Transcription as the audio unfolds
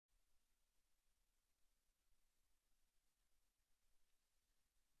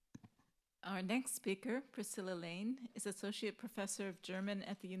Our next speaker, Priscilla Layne, is Associate Professor of German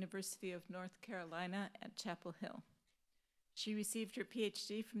at the University of North Carolina at Chapel Hill. She received her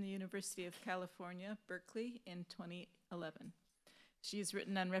PhD from the University of California, Berkeley in 2011. She has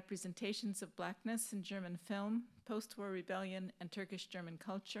written on representations of Blackness in German film, post-war rebellion, and Turkish-German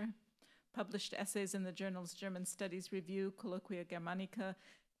culture, published essays in the journals German Studies Review, Colloquia Germanica,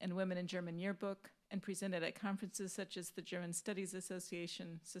 and Women in German Yearbook, and presented at conferences such as the German Studies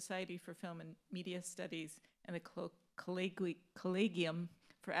Association, Society for Film and Media Studies, and the Collegium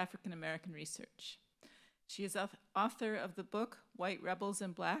for African American Research. She is author of the book White Rebels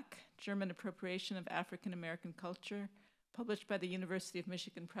in Black, German Appropriation of African American Culture, published by the University of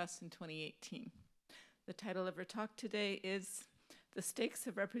Michigan Press in 2018. The title of her talk today is The Stakes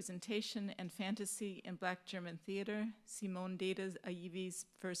of Representation and Fantasy in Black German Theater, Simone Dede's Ayivi's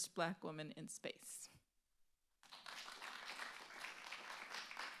First Black Woman in Space.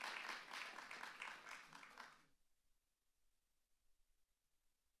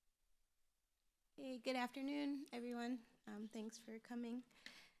 Hey, good afternoon, everyone. Thanks for coming.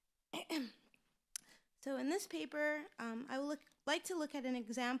 So in this paper, I would like to look at an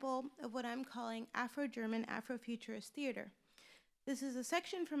example of what I'm calling Afro-German Afrofuturist theater. This is a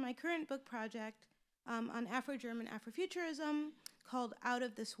section from my current book project on Afro-German Afrofuturism called Out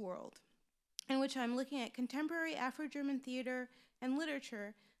of This World, in which I'm looking at contemporary Afro-German theater and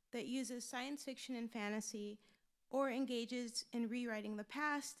literature that uses science fiction and fantasy or engages in rewriting the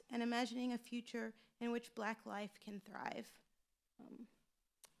past and imagining a future in which Black life can thrive.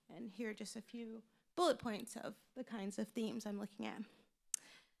 And here are just a few bullet points of the kinds of themes I'm looking at.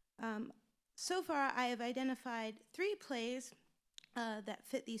 So far, I have identified 3 plays that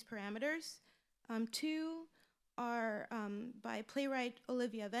fit these parameters. 2 are by playwright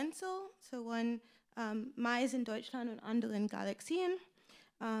Olivia Wenzel, so one, Mais in Deutschland und anderen Galaxien,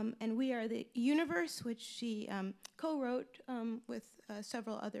 and We Are the Universe, which she co-wrote with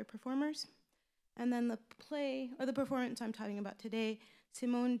several other performers. And then the play, or the performance I'm talking about today,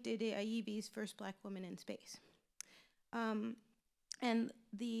 Simone Dede Ayivi's First Black Woman in Space. And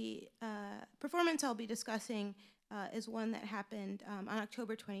the performance I'll be discussing is one that happened on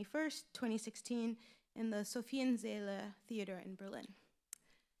October 21st, 2016 in the Sophiensäle Theater in Berlin.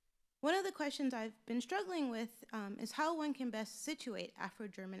 One of the questions I've been struggling with is how one can best situate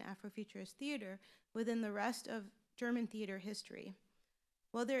Afro-German Afrofuturist theater within the rest of German theater history.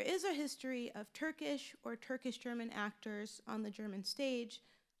 Well, there is a history of Turkish or Turkish-German actors on the German stage,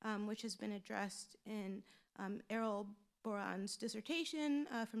 which has been addressed in Errol Boran's dissertation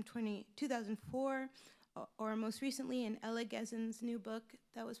from 2004, or most recently in Ella Gezen's new book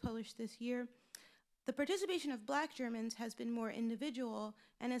that was published this year. The participation of Black Germans has been more individual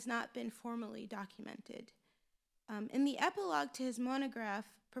and has not been formally documented. In the epilogue to his monograph,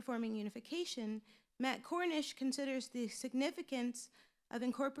 Performing Unification, Matt Cornish considers the significance of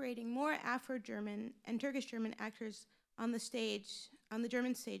incorporating more Afro-German and Turkish-German actors on the stage, on the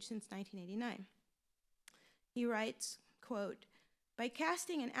German stage since 1989. He writes, quote, "By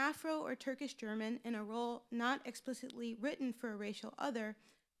casting an Afro or Turkish-German in a role not explicitly written for a racial other,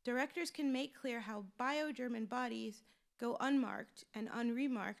 directors can make clear how bio-German bodies go unmarked and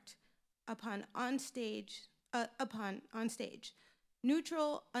unremarked on stage,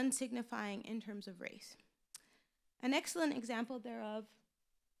 neutral, unsignifying in terms of race." An excellent example thereof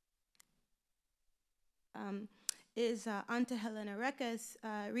is Ante Helena Recke's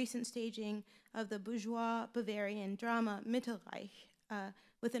recent staging of the bourgeois Bavarian drama Mittelreich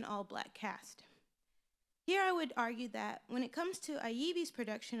with an all-Black cast. Here I would argue that when it comes to Ayivi's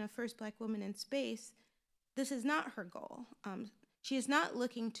production of First Black Woman in Space, this is not her goal. She is not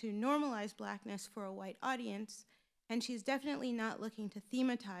looking to normalize Blackness for a white audience, and she's definitely not looking to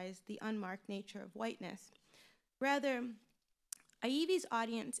thematize the unmarked nature of whiteness. Rather, Ayivi's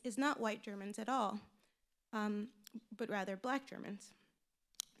audience is not white Germans at all, but rather Black Germans.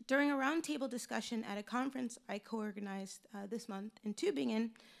 During a roundtable discussion at a conference I co-organized this month in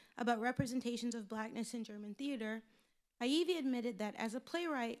Tübingen about representations of Blackness in German theater, Ayivi admitted that as a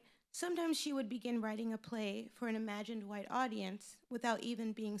playwright, sometimes she would begin writing a play for an imagined white audience without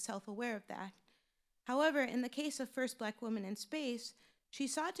even being self-aware of that. However, in the case of First Black Woman in Space, she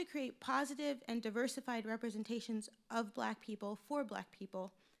sought to create positive and diversified representations of Black people for Black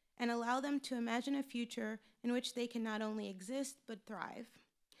people and allow them to imagine a future in which they can not only exist but thrive.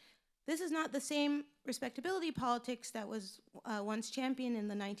 This is not the same respectability politics that was once championed in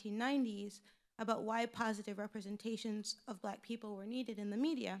the 1990s about why positive representations of Black people were needed in the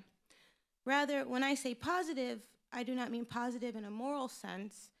media. Rather, when I say positive, I do not mean positive in a moral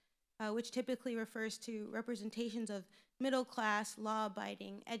sense, which typically refers to representations of middle-class,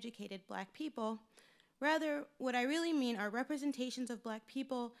 law-abiding, educated Black people. Rather, what I really mean are representations of Black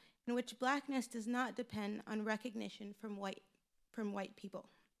people in which Blackness does not depend on recognition from white people.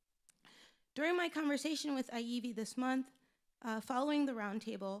 During my conversation with Ayivi this month, following the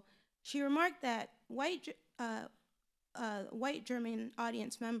roundtable, she remarked that white German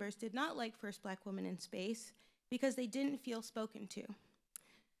audience members did not like First Black Woman in Space because they didn't feel spoken to.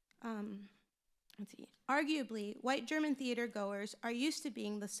 Let's see. Arguably, white German theater goers are used to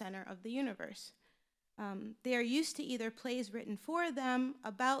being the center of the universe. They are used to either plays written for them,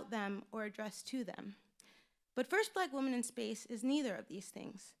 about them, or addressed to them. But First Black Woman in Space is neither of these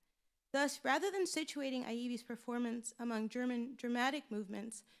things. Thus, rather than situating Ayivi's performance among German dramatic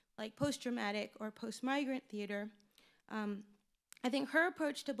movements like post-dramatic or post-migrant theater, I think her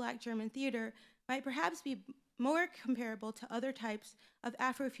approach to Black German theater might perhaps be more comparable to other types of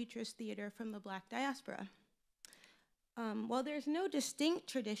Afrofuturist theater from the Black diaspora. While there's no distinct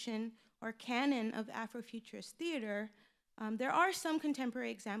tradition or canon of Afrofuturist theater, there are some contemporary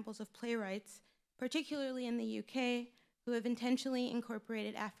examples of playwrights, particularly in the UK, who have intentionally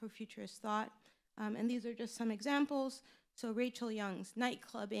incorporated Afrofuturist thought, and these are just some examples. So Rachel Young's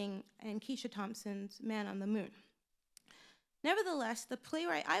Nightclubbing and Keisha Thompson's Man on the Moon. Nevertheless, the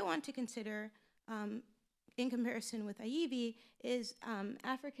playwright I want to consider in comparison with Ayivi is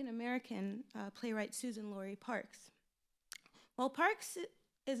African-American playwright Susan Laurie Parks. While Parks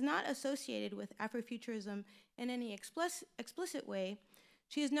is not associated with Afrofuturism in any explicit way,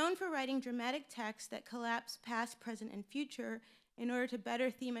 she is known for writing dramatic texts that collapse past, present, and future in order to better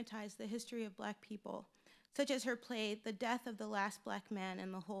thematize the history of Black people, such as her play, The Death of the Last Black Man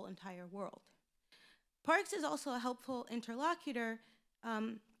in the Whole Entire World. Parks is also a helpful interlocutor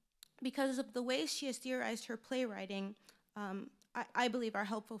because of the ways she has theorized her playwriting, I believe are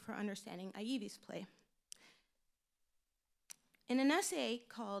helpful for understanding Ayivi's play. In an essay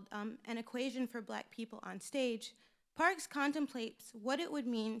called An Equation for Black People on Stage, Parks contemplates what it would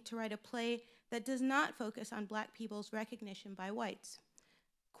mean to write a play that does not focus on Black people's recognition by whites.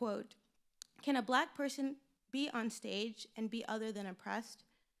 Quote, "Can a Black person be on stage and be other than oppressed?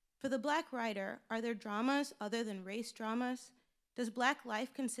 For the Black writer, are there dramas other than race dramas? Does Black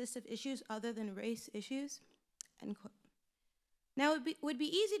life consist of issues other than race issues?" End quote. Now, it would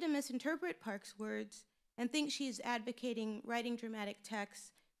be easy to misinterpret Parks' words and think she's advocating writing dramatic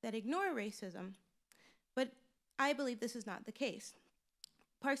texts that ignore racism, but I believe this is not the case.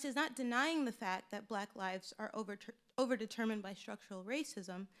 Parks is not denying the fact that Black lives are overdetermined by structural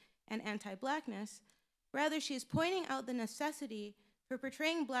racism and anti-Blackness. Rather, she is pointing out the necessity for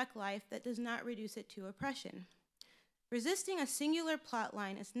portraying Black life that does not reduce it to oppression. Resisting a singular plot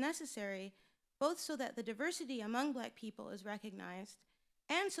line is necessary both so that the diversity among Black people is recognized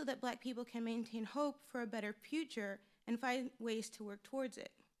and so that Black people can maintain hope for a better future and find ways to work towards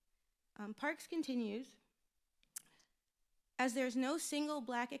it. Parks continues, "As there's no single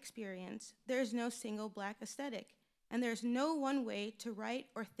Black experience, there's no single Black aesthetic, and there's no one way to write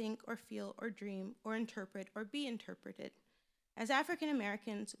or think or feel or dream or interpret or be interpreted. As African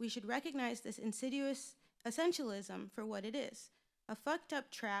Americans, we should recognize this insidious essentialism for what it is, a fucked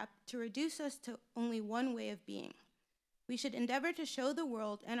up trap to reduce us to only one way of being. We should endeavor to show the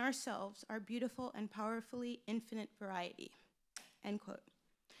world and ourselves our beautiful and powerfully infinite variety." End quote.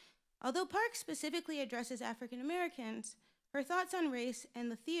 Although Parks specifically addresses African Americans, her thoughts on race and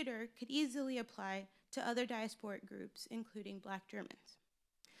the theater could easily apply to other diasporic groups, including Black Germans.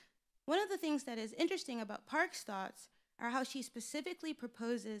 One of the things that is interesting about Parks' thoughts are how she specifically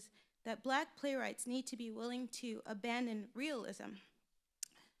proposes that Black playwrights need to be willing to abandon realism.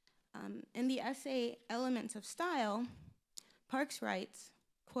 In the essay Elements of Style, Parks writes,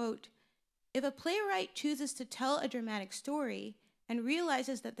 quote, "If a playwright chooses to tell a dramatic story and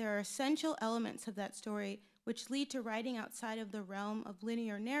realizes that there are essential elements of that story which lead to writing outside of the realm of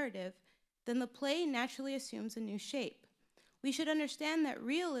linear narrative, then the play naturally assumes a new shape. We should understand that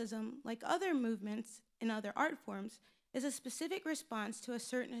realism, like other movements in other art forms, is a specific response to a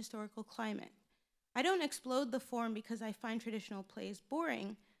certain historical climate. I don't explode the form because I find traditional plays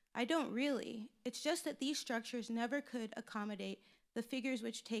boring. I don't really. It's just that these structures never could accommodate the figures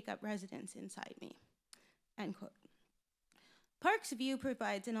which take up residence inside me." End quote. Parks' view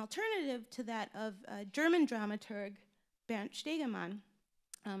provides an alternative to that of German dramaturg Bernd Stegemann.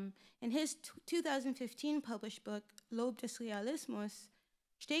 In his 2015 published book, Lob des Realismus,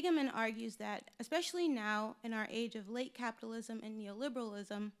 Stegemann argues that, especially now in our age of late capitalism and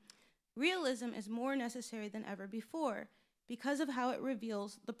neoliberalism, realism is more necessary than ever before because of how it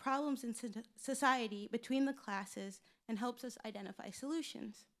reveals the problems in society between the classes and helps us identify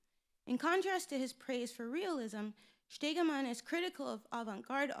solutions. In contrast to his praise for realism, Stegemann is critical of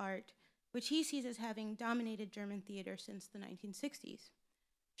avant-garde art, which he sees as having dominated German theater since the 1960s.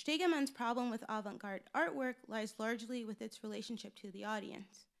 Stegemann's problem with avant-garde artwork lies largely with its relationship to the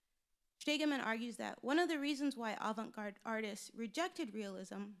audience. Stegemann argues that one of the reasons why avant-garde artists rejected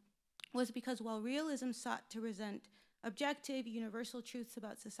realism was because while realism sought to present objective, universal truths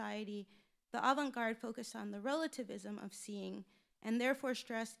about society, the avant-garde focused on the relativism of seeing and therefore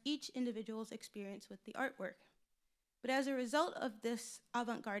stressed each individual's experience with the artwork. But as a result of this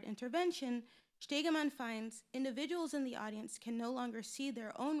avant-garde intervention, Stegemann finds individuals in the audience can no longer see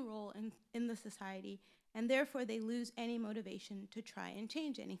their own role in the society, and therefore they lose any motivation to try and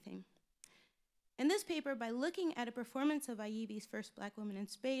change anything. In this paper, by looking at a performance of Ayivi's First Black Woman in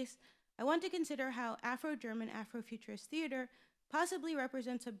Space, I want to consider how Afro-German Afrofuturist theater possibly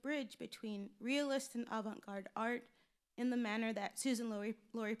represents a bridge between realist and avant-garde art in the manner that Susan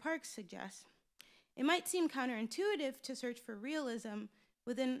Laurie Parks suggests. It might seem counterintuitive to search for realism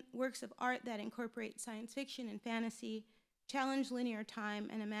within works of art that incorporate science fiction and fantasy, challenge linear time,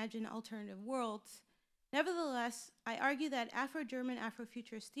 and imagine alternative worlds. Nevertheless, I argue that Afro-German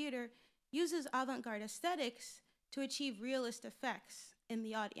Afrofuturist theater uses avant-garde aesthetics to achieve realist effects in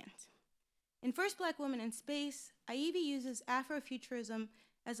the audience. In First Black Woman in Space, Ayivi uses Afrofuturism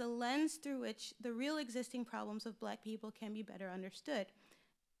as a lens through which the real existing problems of Black people can be better understood,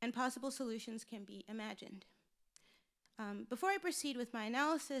 and possible solutions can be imagined. Before I proceed with my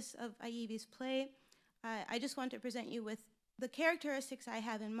analysis of Ayivi's play, I just want to present you with the characteristics I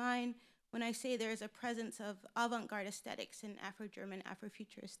have in mind when I say there is a presence of avant-garde aesthetics in Afro-German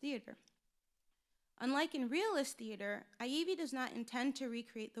Afrofuturist theater. Unlike in realist theater, Ayivi does not intend to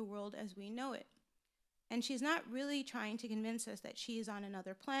recreate the world as we know it, and she's not really trying to convince us that she is on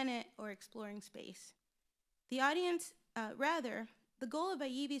another planet or exploring space. The audience, rather, the goal of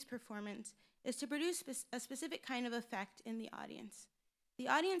Ayivi's performance is to produce a specific kind of effect in the audience. The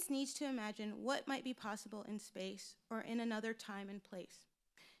audience needs to imagine what might be possible in space or in another time and place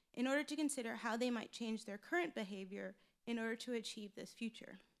in order to consider how they might change their current behavior in order to achieve this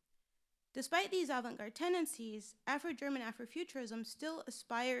future. Despite these avant-garde tendencies, Afro-German Afrofuturism still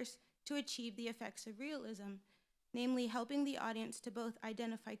aspires to achieve the effects of realism, namely helping the audience to both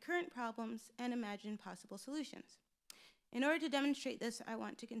identify current problems and imagine possible solutions. In order to demonstrate this, I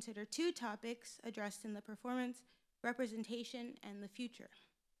want to consider two topics addressed in the performance: representation and the future.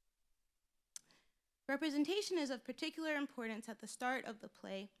 Representation is of particular importance at the start of the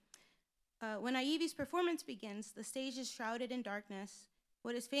play. When Ayivi's performance begins, the stage is shrouded in darkness.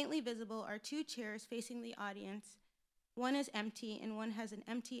 What is faintly visible are two chairs facing the audience. One is empty, and one has an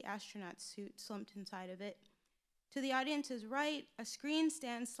empty astronaut suit slumped inside of it. To the audience's right, a screen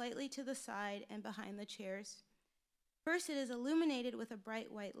stands slightly to the side and behind the chairs. First, it is illuminated with a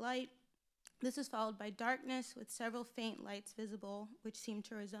bright white light. This is followed by darkness with several faint lights visible, which seem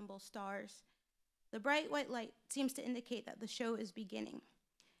to resemble stars. The bright white light seems to indicate that the show is beginning,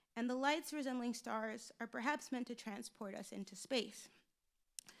 and the lights resembling stars are perhaps meant to transport us into space.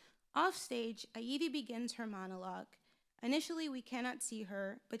 Off stage, Ayivi begins her monologue. Initially, we cannot see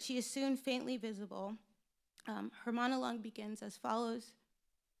her, but she is soon faintly visible. Her monologue begins as follows.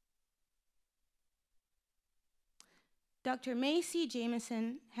 Dr. May C.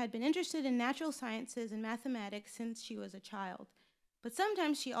 Janson had been interested in natural sciences and mathematics since she was a child, but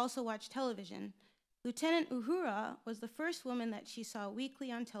sometimes she also watched television. Lieutenant Uhura was the first woman that she saw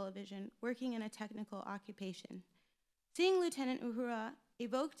weekly on television working in a technical occupation. Seeing Lieutenant Uhura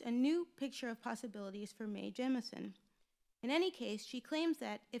evoked a new picture of possibilities for May Janson. In any case, she claims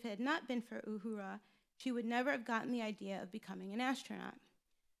that if it had not been for Uhura, she would never have gotten the idea of becoming an astronaut.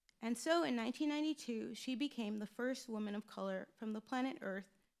 And so in 1992, she became the first woman of color from the planet Earth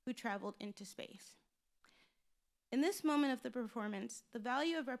who traveled into space. In this moment of the performance, the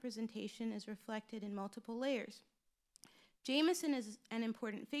value of representation is reflected in multiple layers. Janson is an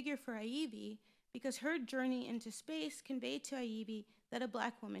important figure for Ayivi because her journey into space conveyed to Ayivi that a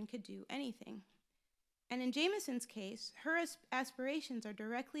Black woman could do anything. And in Janson's case, her aspirations are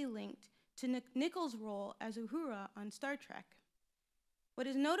directly linked to Nichols' role as Uhura on Star Trek. What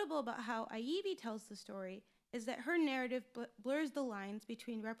is notable about how Ayivi tells the story is that her narrative blurs the lines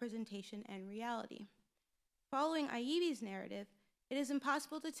between representation and reality. Following Ayivi's narrative, it is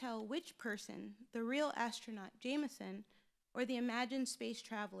impossible to tell which person, the real astronaut Janson or the imagined space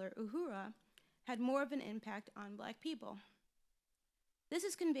traveler Uhura, had more of an impact on Black people. This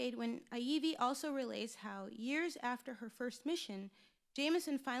is conveyed when Ayivi also relays how, years after her first mission,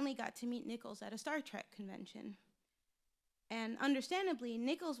 Janson finally got to meet Nichols at a Star Trek convention. And understandably,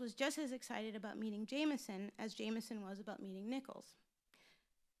 Nichols was just as excited about meeting Janson as Janson was about meeting Nichols.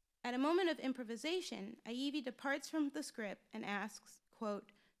 At a moment of improvisation, Ayivi departs from the script and asks,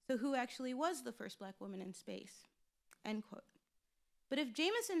 quote, "So who actually was the first Black woman in space?" End quote. But if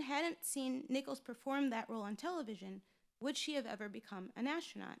Jameson hadn't seen Nichols perform that role on television, would she have ever become an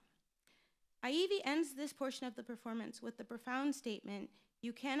astronaut? Ayivi ends this portion of the performance with the profound statement,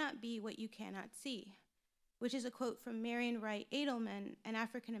 "You cannot be what you cannot see," which is a quote from Marion Wright Edelman, an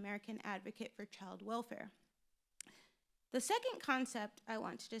African-American advocate for child welfare. The second concept I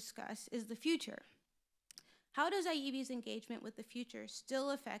want to discuss is the future. How does Ayivi's engagement with the future still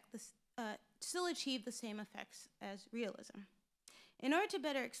achieve the same effects as realism? In order to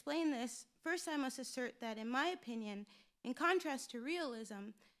better explain this, first I must assert that, in my opinion, in contrast to realism,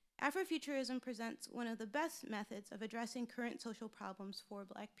 Afrofuturism presents one of the best methods of addressing current social problems for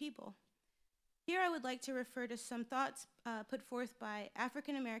Black people. Here I would like to refer to some thoughts put forth by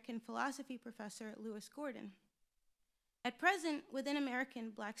African-American philosophy professor Lewis Gordon. At present, within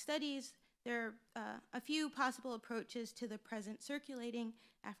American Black studies, there are a few possible approaches to the present circulating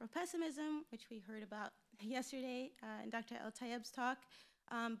Afro-pessimism, which we heard about yesterday in Dr. El-Tayeb's talk,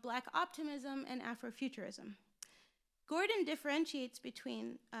 Black optimism, and Afrofuturism. Gordon differentiates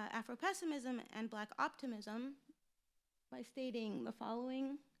between Afro-pessimism and Black optimism by stating the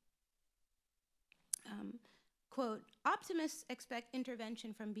following, quote, "Optimists expect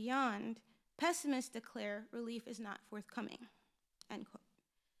intervention from beyond. Pessimists declare relief is not forthcoming," end quote.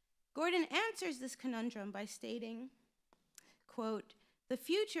 Gordon answers this conundrum by stating, quote, "The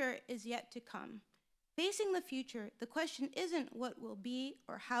future is yet to come. Facing the future, the question isn't what will be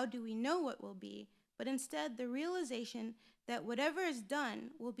or how do we know what will be, but instead the realization that whatever is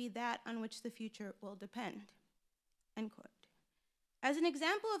done will be that on which the future will depend," end quote. As an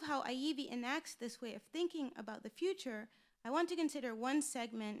example of how Ayivi enacts this way of thinking about the future, I want to consider one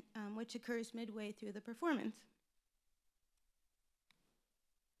segment which occurs midway through the performance.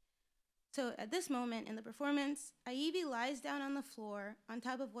 So at this moment in the performance, Ayivi lies down on the floor on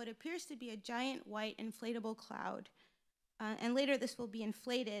top of what appears to be a giant white inflatable cloud. And later this will be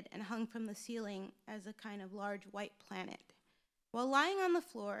inflated and hung from the ceiling as a kind of large white planet. While lying on the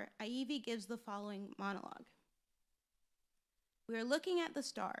floor, Ayivi gives the following monologue. "We are looking at the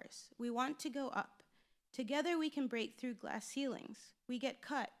stars. We want to go up. Together we can break through glass ceilings. We get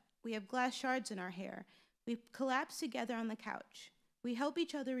cut. We have glass shards in our hair. We collapse together on the couch. We help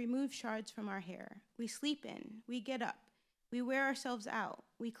each other remove shards from our hair. We sleep in. We get up. We wear ourselves out.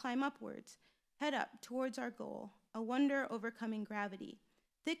 We climb upwards, head up towards our goal, a wonder overcoming gravity.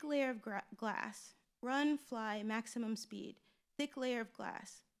 Thick layer of glass. Run, fly, maximum speed. Thick layer of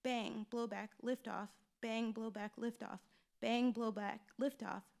glass. Bang, blowback, lift off. Bang, blowback, lift off. Bang, blowback, lift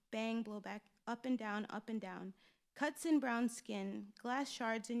off. Bang, blowback, up and down, up and down. Cuts in brown skin, glass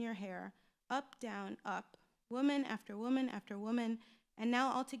shards in your hair. Up, down, up. Woman after woman after woman, and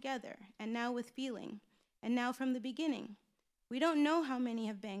now all together, and now with feeling, and now from the beginning. We don't know how many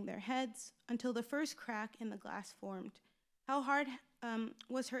have banged their heads until the first crack in the glass formed. How hard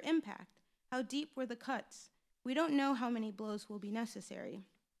was her impact? How deep were the cuts? We don't know how many blows will be necessary.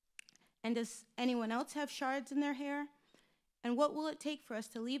 And does anyone else have shards in their hair? And what will it take for us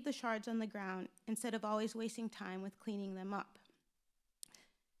to leave the shards on the ground instead of always wasting time with cleaning them up?"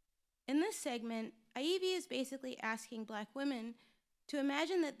 In this segment, Ayivi is basically asking Black women to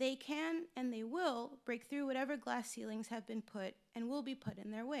imagine that they can and they will break through whatever glass ceilings have been put and will be put in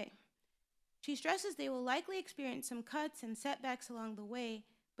their way. She stresses they will likely experience some cuts and setbacks along the way,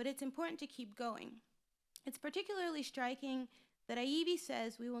 but it's important to keep going. It's particularly striking that Ayivi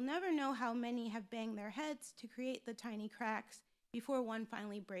says we will never know how many have banged their heads to create the tiny cracks before one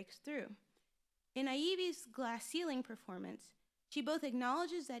finally breaks through. In Ayivi's glass ceiling performance, she both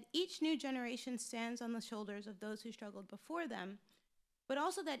acknowledges that each new generation stands on the shoulders of those who struggled before them, but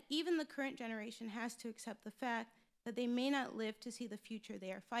also that even the current generation has to accept the fact that they may not live to see the future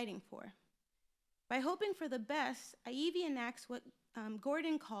they are fighting for. By hoping for the best, Ayivi enacts what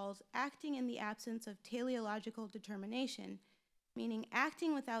Gordon calls acting in the absence of teleological determination, meaning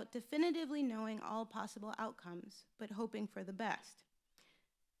acting without definitively knowing all possible outcomes, but hoping for the best.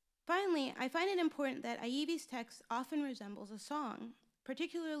 Finally, I find it important that Ayivi's text often resembles a song,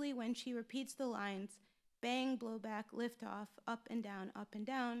 particularly when she repeats the lines, bang, blowback, lift off, up and down,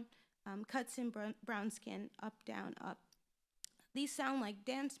 cuts in brown skin, up, down, up. These sound like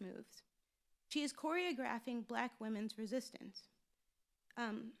dance moves. She is choreographing Black women's resistance.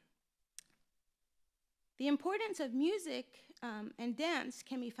 The importance of music and dance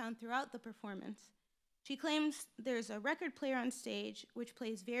can be found throughout the performance. She claims there's a record player on stage which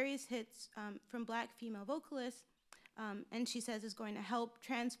plays various hits from Black female vocalists, and she says is going to help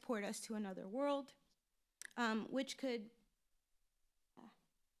transport us to another world, which could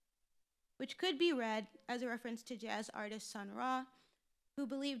which could be read as a reference to jazz artist Sun Ra, who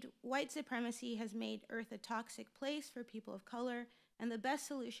believed white supremacy has made Earth a toxic place for people of color, and the best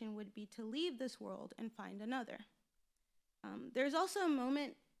solution would be to leave this world and find another. There's also a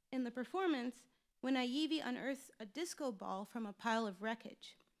moment in the performance when Ayivi unearths a disco ball from a pile of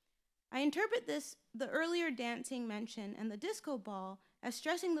wreckage. I interpret this, the earlier dancing mention and the disco ball, as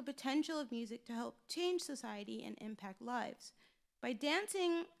stressing the potential of music to help change society and impact lives. By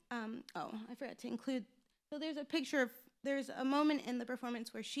dancing, I forgot to include, so there's a moment in the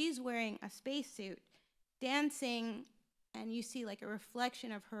performance where she's wearing a spacesuit, dancing, and you see like a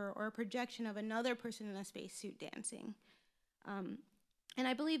reflection of her or a projection of another person in a spacesuit dancing. And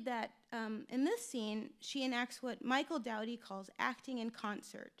I believe that in this scene, she enacts what Michael Dowdy calls acting in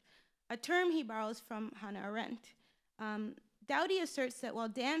concert, a term he borrows from Hannah Arendt. Dowdy asserts that while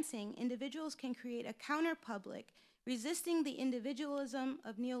dancing, individuals can create a counter-public resisting the individualism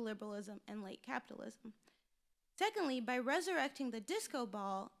of neoliberalism and late capitalism. Secondly, by resurrecting the disco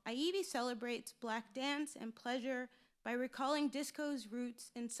ball, Ayivi celebrates Black dance and pleasure by recalling disco's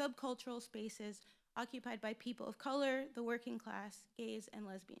roots in subcultural spaces occupied by people of color, the working class, gays, and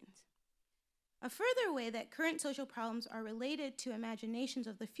lesbians. A further way that current social problems are related to imaginations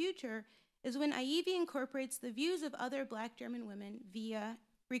of the future is when Ayivi incorporates the views of other Black German women via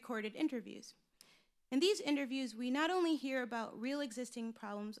recorded interviews. In these interviews, we not only hear about real existing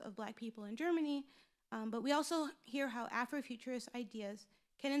problems of Black people in Germany, but we also hear how Afrofuturist ideas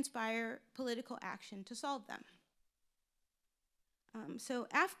can inspire political action to solve them. So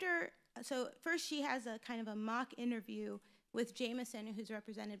first she has a kind of a mock interview with Jameson, who's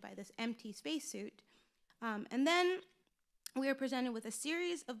represented by this empty spacesuit. And then we are presented with a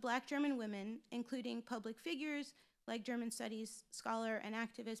series of Black German women, including public figures like German studies scholar and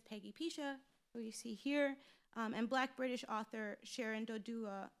activist Peggy Pisha, who you see here, and Black British author Sharon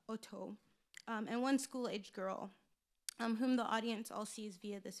Dodua Otto, and one school-aged girl, whom the audience all sees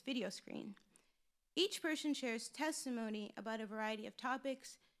via this video screen. Each person shares testimony about a variety of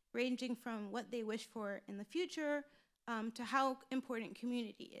topics, ranging from what they wish for in the future to how important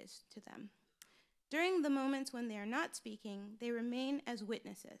community is to them. During the moments when they are not speaking, they remain as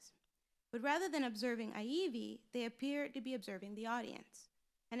witnesses. But rather than observing Ayivi, they appear to be observing the audience.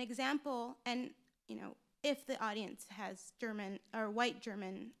 An example, and if the audience has German or white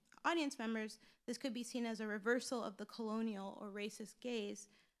German audience members, this could be seen as a reversal of the colonial or racist gaze,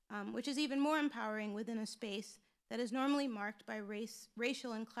 which is even more empowering within a space that is normally marked by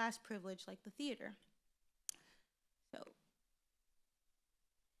racial and class privilege like the theater. So,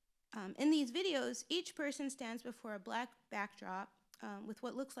 in these videos, each person stands before a Black backdrop with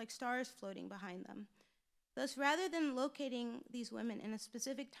what looks like stars floating behind them. Thus, rather than locating these women in a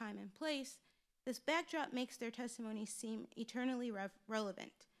specific time and place, this backdrop makes their testimony seem eternally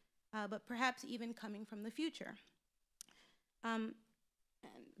relevant, but perhaps even coming from the future. And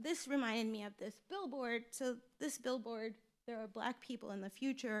this reminded me of this billboard. So this billboard, there are Black people in the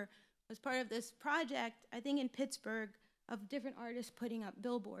future, was part of this project, I think in Pittsburgh, of different artists putting up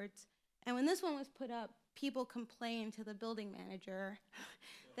billboards. And when this one was put up, people complained to the building manager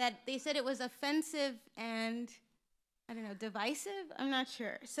that they said it was offensive and, I don't know, divisive? I'm not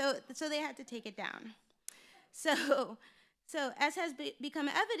sure. So they had to take it down. So as has become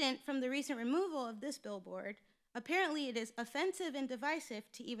evident from the recent removal of this billboard, apparently it is offensive and divisive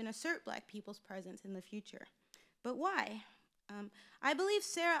to even assert Black people's presence in the future. But why? I believe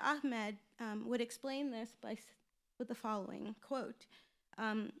Sara Ahmed would explain this with the following, quote,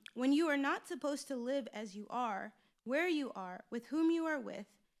 when you are not supposed to live as you are, where you are, with whom you are with,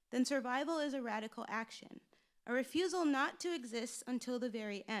 then survival is a radical action, a refusal not to exist until the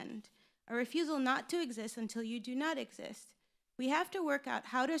very end, a refusal not to exist until you do not exist. We have to work out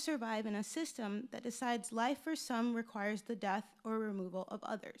how to survive in a system that decides life for some requires the death or removal of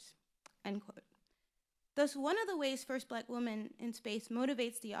others, end quote. Thus, one of the ways First Black Woman in Space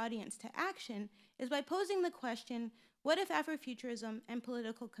motivates the audience to action is by posing the question, what if Afrofuturism and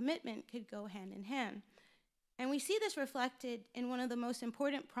political commitment could go hand in hand? And we see this reflected in one of the most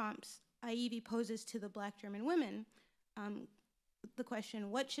important prompts Ayivi poses to the Black German women, the question,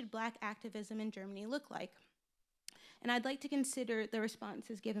 what should Black activism in Germany look like? And I'd like to consider the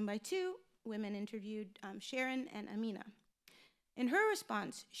responses given by two women interviewed, Sharon and Amina. In her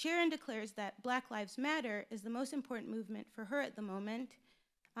response, Sharon declares that Black Lives Matter is the most important movement for her at the moment.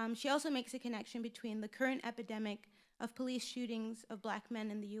 She also makes a connection between the current epidemic of police shootings of Black men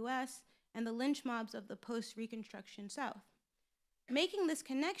in the US and the lynch mobs of the post-Reconstruction South. Making this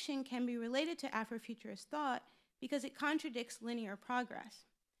connection can be related to Afrofuturist thought because it contradicts linear progress.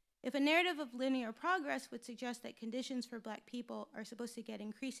 If a narrative of linear progress would suggest that conditions for Black people are supposed to get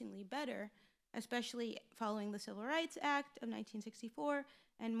increasingly better, especially following the Civil Rights Act of 1964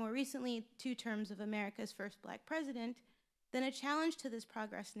 and more recently 2 terms of America's first Black president, then a challenge to this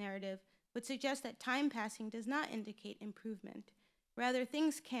progress narrative would suggest that time passing does not indicate improvement. Rather,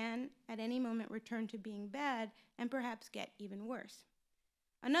 things can, at any moment, return to being bad and perhaps get even worse.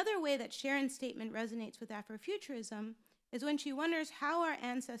 Another way that Sharon's statement resonates with Afrofuturism is when she wonders how our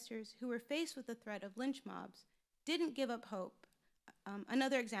ancestors who were faced with the threat of lynch mobs didn't give up hope,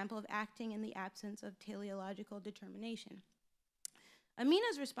 another example of acting in the absence of teleological determination.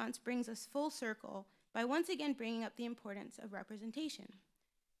 Amina's response brings us full circle by once again bringing up the importance of representation.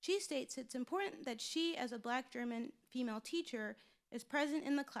 She states it's important that she, as a Black German female teacher, is present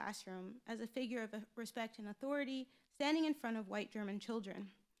in the classroom as a figure of respect and authority, standing in front of white German children.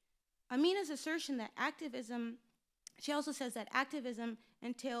 Amina's assertion that activism, she also says that activism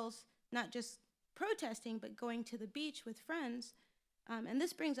entails not just protesting, but going to the beach with friends, and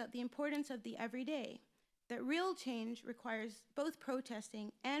this brings up the importance of the everyday, that real change requires both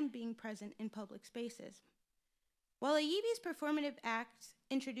protesting and being present in public spaces. While Ayivi's performative acts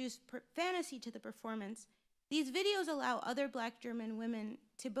introduce fantasy to the performance, these videos allow other Black German women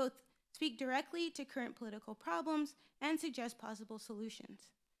to both speak directly to current political problems and suggest possible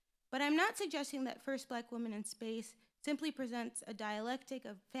solutions. But I'm not suggesting that First Black Woman in Space simply presents a dialectic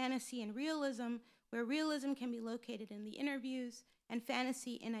of fantasy and realism, where realism can be located in the interviews and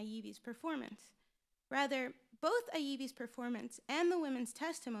fantasy in Ayivi's performance. Rather, both Ayivi's performance and the women's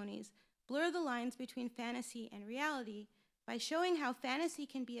testimonies blur the lines between fantasy and reality by showing how fantasy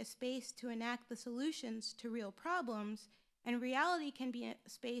can be a space to enact the solutions to real problems, and reality can be a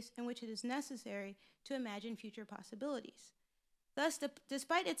space in which it is necessary to imagine future possibilities. Thus,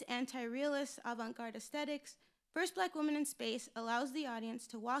 despite its anti-realist avant-garde aesthetics, First Black Woman in Space allows the audience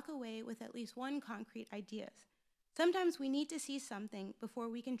to walk away with at least one concrete idea. Sometimes we need to see something before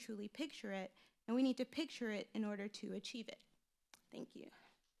we can truly picture it, and we need to picture it in order to achieve it. Thank you.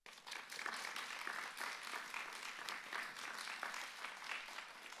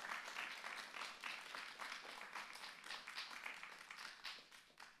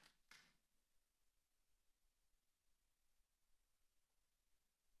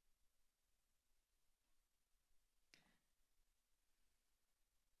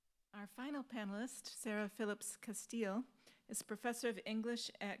 Our final panelist, Sara Phillips Casteel, is professor of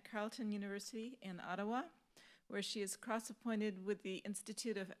English at Carleton University in Ottawa, where she is cross-appointed with the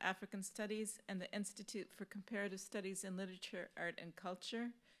Institute of African Studies and the Institute for Comparative Studies in Literature, Art, and Culture,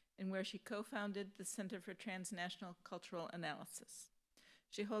 and where she co-founded the Center for Transnational Cultural Analysis.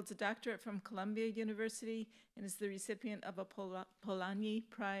 She holds a doctorate from Columbia University and is the recipient of a Polanyi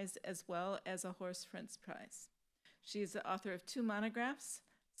Prize as well as a Horst Franz Prize. She is the author of 2 monographs,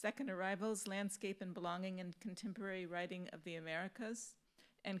 Second Arrivals, Landscape and Belonging in Contemporary Writing of the Americas,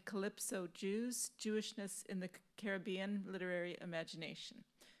 and Calypso Jews, Jewishness in the Caribbean Literary Imagination,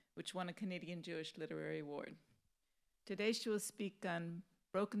 which won a Canadian Jewish Literary Award. Today she will speak on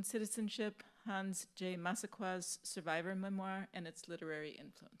Broken Citizenship, Hans J. Massaquoi's survivor memoir, and its literary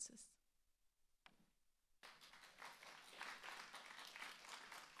influences.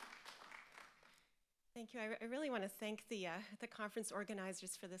 Thank you. I really want to thank the conference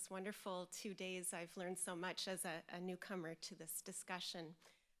organizers for this wonderful 2 days. I've learned so much as a newcomer to this discussion.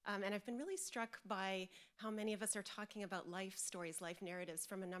 And I've been really struck by how many of us are talking about life stories, life narratives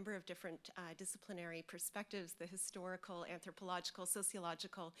from a number of different disciplinary perspectives, the historical, anthropological,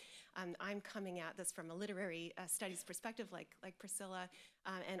 sociological. I'm coming at this from a literary studies perspective like Priscilla,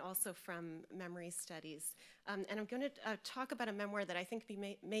 and also from memory studies. And I'm going to talk about a memoir that I think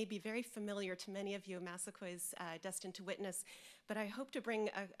may be very familiar to many of you, Massaquoi's Destined to Witness, but I hope to bring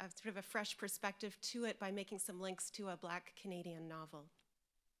a sort of a fresh perspective to it by making some links to a Black Canadian novel.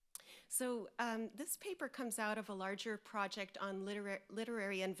 So this paper comes out of a larger project on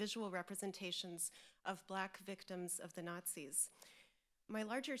literary and visual representations of Black victims of the Nazis. My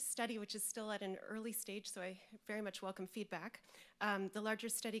larger study, which is still at an early stage, so I very much welcome feedback, the larger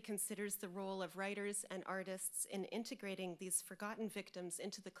study considers the role of writers and artists in integrating these forgotten victims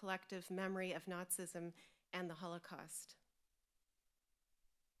into the collective memory of Nazism and the Holocaust.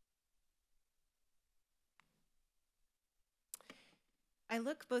 I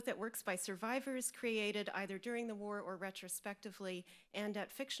look both at works by survivors created either during the war or retrospectively, and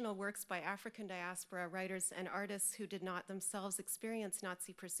at fictional works by African diaspora writers and artists who did not themselves experience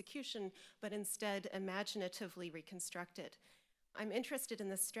Nazi persecution, but instead imaginatively reconstructed. I'm interested in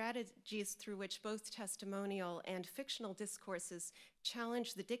the strategies through which both testimonial and fictional discourses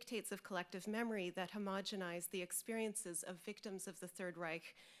challenge the dictates of collective memory that homogenize the experiences of victims of the Third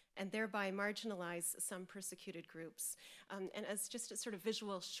Reich and thereby marginalize some persecuted groups. And as just a sort of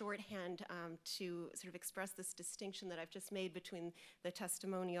visual shorthand to sort of express this distinction that I've just made between the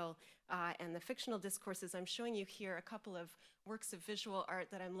testimonial and the fictional discourses, I'm showing you here a couple of works of visual art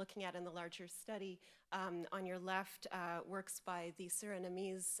that I'm looking at in the larger study. On your left, works by the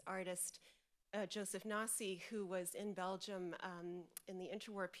Surinamese artist Joseph Nassi, who was in Belgium in the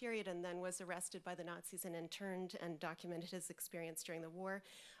interwar period and then was arrested by the Nazis and interned and documented his experience during the war.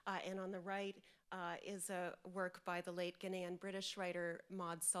 And on the right is a work by the late Ghanaian British writer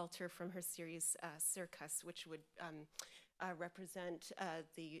Maud Salter from her series Circus, which would represent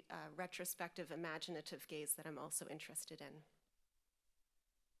the retrospective imaginative gaze that I'm also interested in.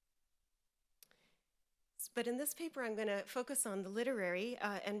 But in this paper, I'm going to focus on the literary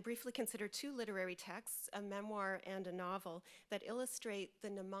and briefly consider two literary texts, a memoir and a novel, that illustrate the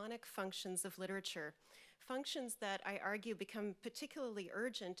mnemonic functions of literature, functions that I argue become particularly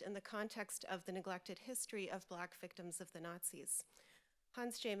urgent in the context of the neglected history of Black victims of the Nazis.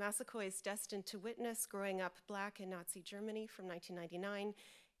 Hans J. Massaquoi's Destined to Witness, Growing Up Black in Nazi Germany from 1999,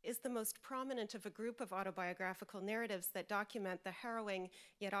 is the most prominent of a group of autobiographical narratives that document the harrowing,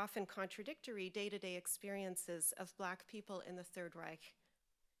 yet often contradictory day-to-day experiences of Black people in the Third Reich.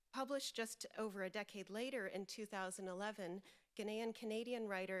 Published just over a decade later in 2011, Ghanaian-Canadian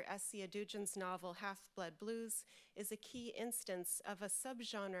writer Essie Adujan's novel Half-Blood Blues is a key instance of a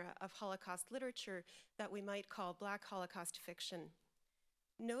subgenre of Holocaust literature that we might call Black Holocaust fiction.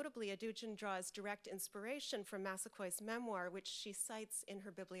 Notably, Adujan draws direct inspiration from Massaquoi's memoir, which she cites in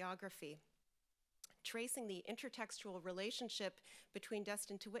her bibliography. Tracing the intertextual relationship between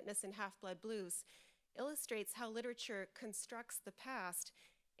Destined to Witness and Half-Blood Blues illustrates how literature constructs the past,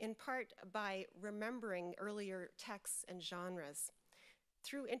 in part by remembering earlier texts and genres.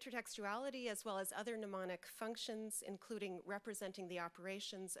 Through intertextuality, as well as other mnemonic functions, including representing the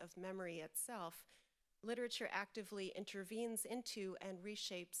operations of memory itself, literature actively intervenes into and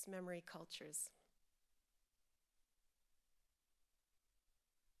reshapes memory cultures.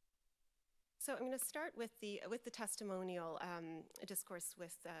 So I'm going to start with the testimonial discourse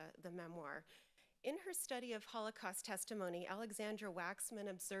with the memoir. In her study of Holocaust testimony, Alexandra Waxman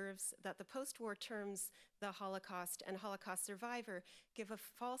observes that the post-war terms the Holocaust and Holocaust survivor give a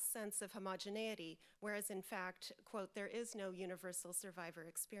false sense of homogeneity, whereas in fact, quote, there is no universal survivor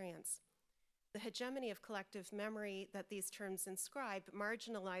experience. The hegemony of collective memory that these terms inscribe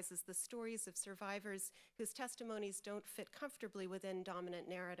marginalizes the stories of survivors whose testimonies don't fit comfortably within dominant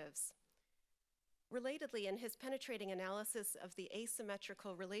narratives. Relatedly, in his penetrating analysis of the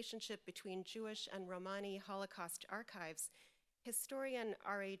asymmetrical relationship between Jewish and Romani Holocaust archives, historian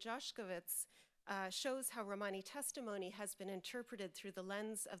R.A. Joshkovitz shows how Romani testimony has been interpreted through the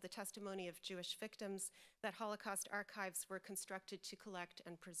lens of the testimony of Jewish victims that Holocaust archives were constructed to collect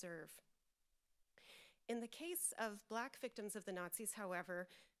and preserve. In the case of Black victims of the Nazis, however,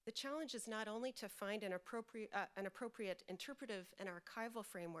 the challenge is not only to find an appropriate interpretive and archival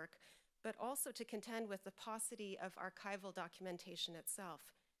framework, but also to contend with the paucity of archival documentation itself.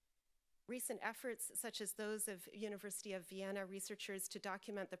 Recent efforts, such as those of University of Vienna researchers to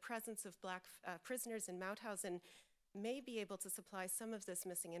document the presence of Black prisoners in Mauthausen, may be able to supply some of this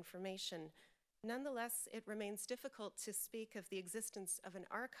missing information. Nonetheless, it remains difficult to speak of the existence of an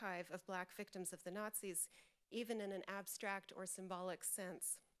archive of Black victims of the Nazis, even in an abstract or symbolic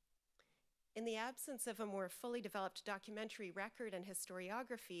sense. In the absence of a more fully developed documentary record and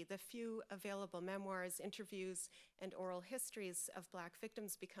historiography, the few available memoirs, interviews, and oral histories of Black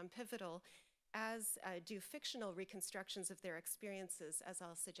victims become pivotal, as do fictional reconstructions of their experiences, as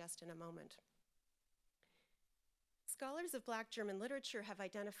I'll suggest in a moment. Scholars of Black German literature have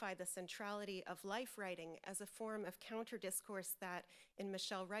identified the centrality of life writing as a form of counter-discourse that, in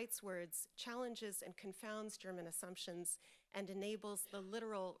Michelle Wright's words, challenges and confounds German assumptions and enables the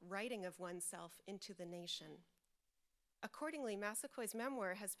literal writing of oneself into the nation. Accordingly, Massaquoi's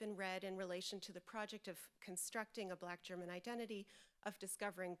memoir has been read in relation to the project of constructing a Black German identity, of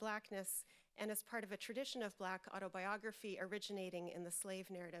discovering Blackness, and as part of a tradition of Black autobiography originating in the slave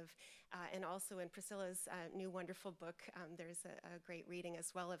narrative, and also in Priscilla's new wonderful book. There's a great reading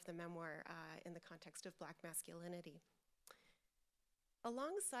as well of the memoir in the context of Black masculinity.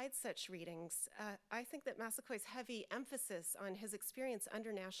 Alongside such readings, I think that Massaquoi's heavy emphasis on his experience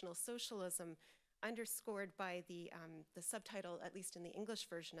under National Socialism, underscored by the subtitle, at least in the English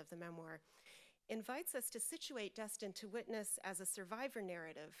version of the memoir, invites us to situate Destined to Witness as a survivor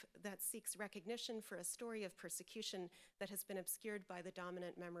narrative that seeks recognition for a story of persecution that has been obscured by the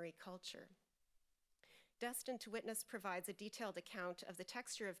dominant memory culture. Destined to Witness provides a detailed account of the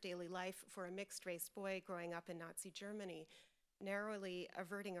texture of daily life for a mixed-race boy growing up in Nazi Germany, narrowly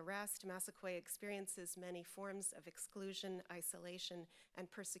averting arrest, Massaquoi experiences many forms of exclusion, isolation,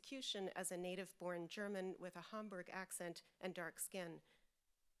 and persecution as a native-born German with a Hamburg accent and dark skin.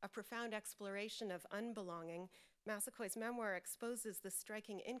 A profound exploration of unbelonging, Massaquoi's memoir exposes the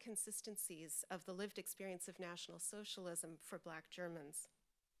striking inconsistencies of the lived experience of National Socialism for Black Germans.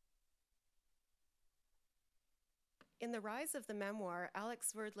 In The Rise of the Memoir,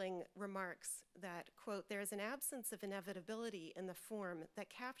 Alex Werdling remarks that, quote, there is an absence of inevitability in the form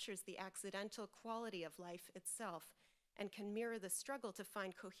that captures the accidental quality of life itself and can mirror the struggle to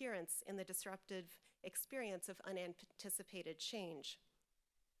find coherence in the disruptive experience of unanticipated change.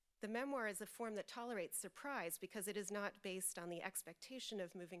 The memoir is a form that tolerates surprise because it is not based on the expectation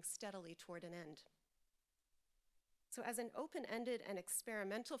of moving steadily toward an end. So as an open-ended and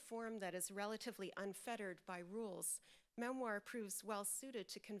experimental form that is relatively unfettered by rules, memoir proves well-suited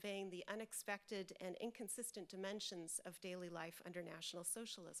to conveying the unexpected and inconsistent dimensions of daily life under National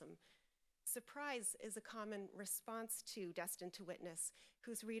Socialism. Surprise is a common response to Destined to Witness,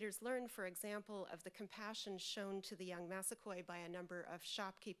 whose readers learn, for example, of the compassion shown to the young Massaquoi by a number of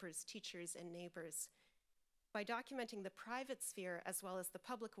shopkeepers, teachers, and neighbors. By documenting the private sphere as well as the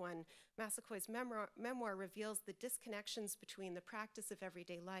public one, Massaquoi's memoir reveals the disconnections between the practice of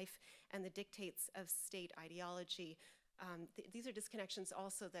everyday life and the dictates of state ideology. These are disconnections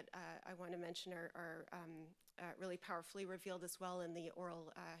also that I want to mention are really powerfully revealed as well in the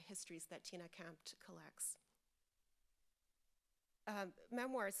oral histories that Tina Kampt collects.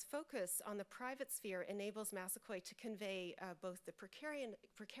 Memoir's focus on the private sphere enables Massaquoi to convey both the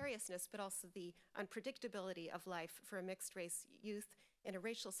precariousness but also the unpredictability of life for a mixed-race youth in a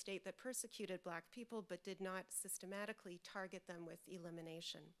racial state that persecuted Black people but did not systematically target them with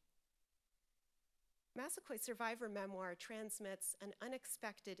elimination. Massaquoi's survivor memoir transmits an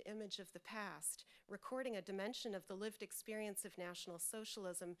unexpected image of the past, recording a dimension of the lived experience of National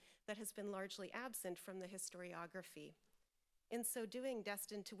Socialism that has been largely absent from the historiography. In so doing,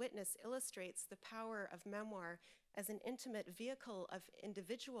 Destined to Witness illustrates the power of memoir as an intimate vehicle of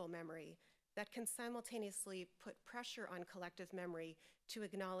individual memory that can simultaneously put pressure on collective memory to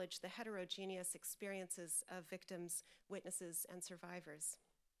acknowledge the heterogeneous experiences of victims, witnesses, and survivors.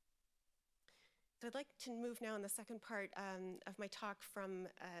 So I'd like to move now in the second part of my talk from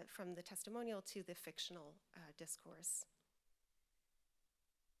the testimonial to the fictional discourse.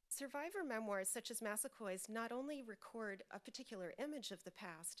 Survivor memoirs such as Massaquoi's not only record a particular image of the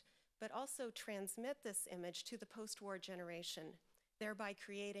past, but also transmit this image to the post-war generation, thereby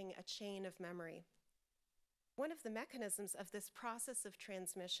creating a chain of memory. One of the mechanisms of this process of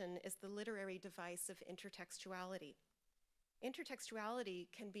transmission is the literary device of intertextuality. Intertextuality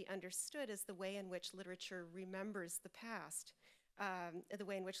can be understood as the way in which literature remembers the past, the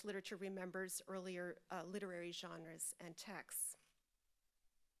way in which literature remembers earlier literary genres and texts.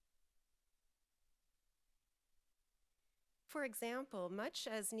 For example, much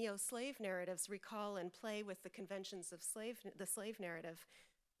as neo-slave narratives recall and play with the conventions of the slave narrative,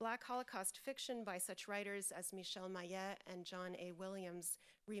 Black Holocaust fiction by such writers as Michel Maillet and John A. Williams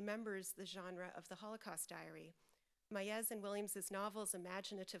remembers the genre of the Holocaust diary. Maillet's and Williams's novels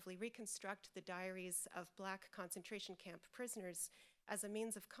imaginatively reconstruct the diaries of Black concentration camp prisoners as a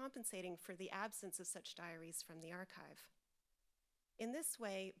means of compensating for the absence of such diaries from the archive. In this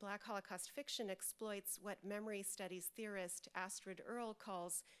way, Black Holocaust fiction exploits what memory studies theorist Astrid Earle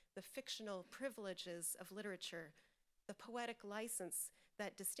calls the fictional privileges of literature, the poetic license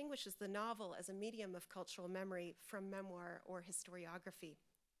that distinguishes the novel as a medium of cultural memory from memoir or historiography.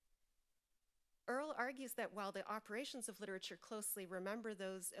 Earle argues that while the operations of literature closely resemble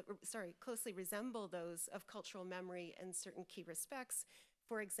those of cultural memory in certain key respects,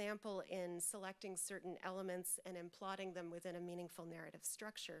 for example, in selecting certain elements and imploding them within a meaningful narrative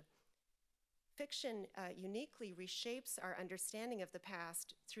structure, fiction uniquely reshapes our understanding of the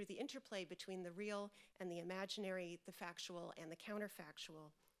past through the interplay between the real and the imaginary, the factual and the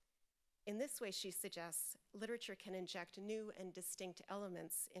counterfactual. In this way, she suggests, literature can inject new and distinct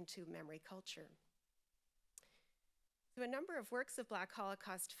elements into memory culture. So a number of works of Black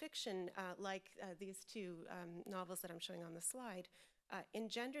Holocaust fiction, like these two novels that I'm showing on the slide,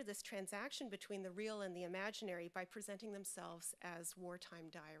 engender this transaction between the real and the imaginary by presenting themselves as wartime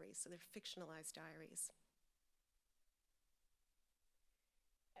diaries, so they're fictionalized diaries.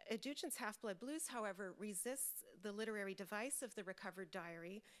 Dugent's Half-Blood Blues, however, resists the literary device of the recovered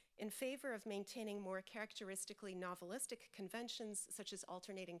diary in favor of maintaining more characteristically novelistic conventions such as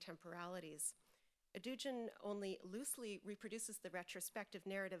alternating temporalities. Dugent only loosely reproduces the retrospective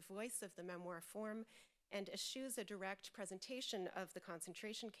narrative voice of the memoir form and eschews a direct presentation of the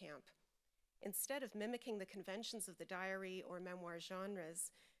concentration camp. Instead of mimicking the conventions of the diary or memoir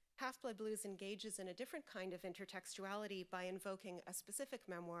genres, Half-Blood Blues engages in a different kind of intertextuality by invoking a specific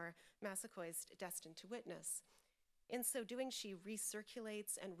memoir, Massaquoi's Destined to Witness. In so doing, she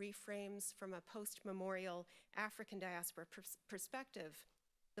recirculates and reframes from a post-memorial African diaspora perspective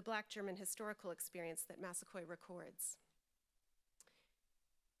the Black German historical experience that Massaquoi records.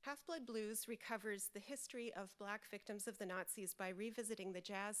 Half-Blood Blues recovers the history of Black victims of the Nazis by revisiting the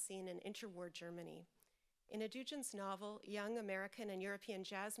jazz scene in interwar Germany. In Adujan's novel, young American and European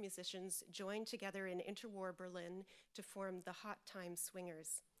jazz musicians joined together in interwar Berlin to form the Hot Time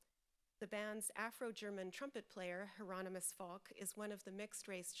Swingers. The band's Afro-German trumpet player, Hieronymus Falk, is one of the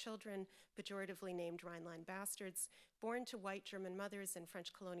mixed-race children, pejoratively named Rhineland bastards, born to white German mothers and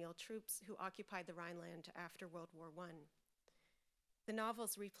French colonial troops who occupied the Rhineland after World War I. In the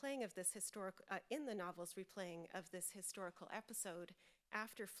novel's replaying of this historical episode,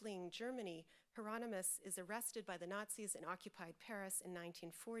 after fleeing Germany, Hieronymus is arrested by the Nazis in occupied Paris in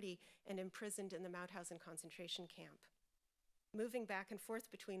 1940 and imprisoned in the Mauthausen concentration camp. Moving back and forth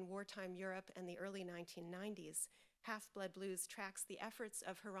between wartime Europe and the early 1990s, Half-Blood Blues tracks the efforts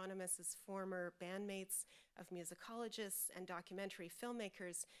of Hieronymus's former bandmates, of musicologists and documentary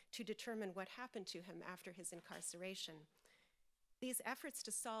filmmakers to determine what happened to him after his incarceration. These efforts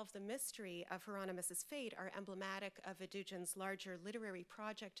to solve the mystery of Hieronymus's fate are emblematic of Adujan's larger literary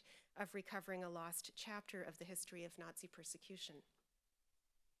project of recovering a lost chapter of the history of Nazi persecution.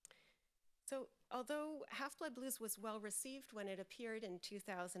 So, although Half-Blood Blues was well received when it appeared in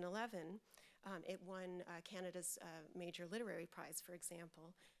 2011, it won Canada's major literary prize, for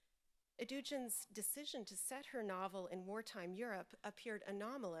example, Adujan's decision to set her novel in wartime Europe appeared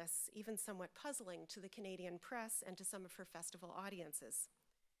anomalous, even somewhat puzzling to the Canadian press and to some of her festival audiences.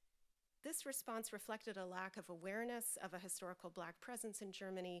 This response reflected a lack of awareness of a historical Black presence in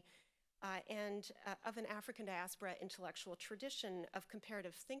Germany and of an African diaspora intellectual tradition of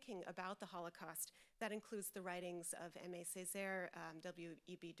comparative thinking about the Holocaust that includes the writings of Aimé Césaire,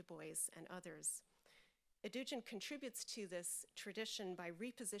 W.E.B. Du Bois, and others. Adujan contributes to this tradition by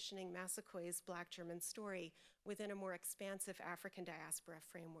repositioning Massaquoi's Black German story within a more expansive African diaspora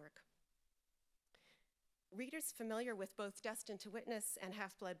framework. Readers familiar with both Destined to Witness and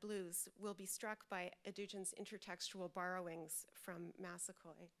Half-Blood Blues will be struck by Adujan's intertextual borrowings from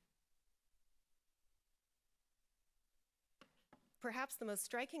Massaquoi. Perhaps the most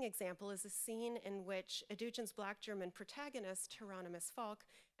striking example is a scene in which Adujan's Black German protagonist, Hieronymus Falk,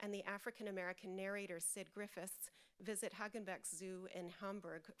 and the African-American narrator, Sid Griffiths, visit Hagenbeck's Zoo in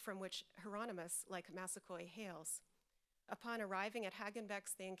Hamburg, from which Hieronymus, like Massaquoi, hails. Upon arriving at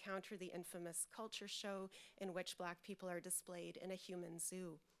Hagenbeck's, they encounter the infamous culture show in which Black people are displayed in a human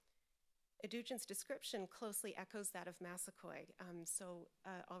zoo. Adujan's description closely echoes that of Massaquoi, so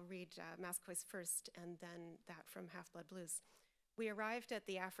I'll read Massaquoi's first and then that from Half-Blood Blues. We arrived at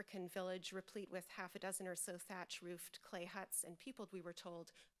the African village replete with half a dozen or so thatch-roofed clay huts and peopled, we were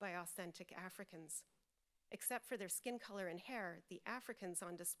told, by authentic Africans. Except for their skin color and hair, the Africans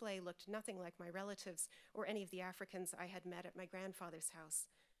on display looked nothing like my relatives or any of the Africans I had met at my grandfather's house.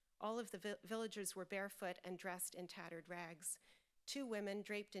 All of the villagers were barefoot and dressed in tattered rags. Two women,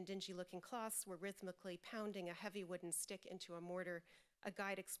 draped in dingy-looking cloths, were rhythmically pounding a heavy wooden stick into a mortar. A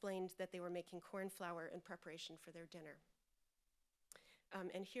guide explained that they were making corn flour in preparation for their dinner.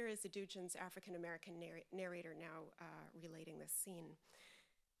 And here is Adujan's African-American narrator now relating this scene.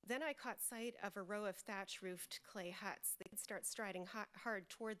 Then I caught sight of a row of thatch-roofed clay huts. They'd start striding hard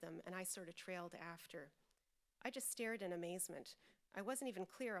toward them, and I sort of trailed after. I just stared in amazement. I wasn't even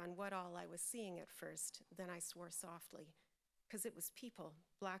clear on what all I was seeing at first. Then I swore softly, because it was people,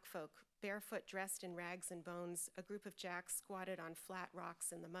 Black folk, barefoot, dressed in rags and bones, a group of jacks squatted on flat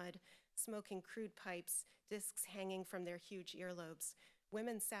rocks in the mud, smoking crude pipes, discs hanging from their huge earlobes.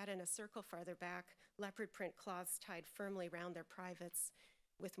 Women sat in a circle farther back, leopard print cloths tied firmly round their privates.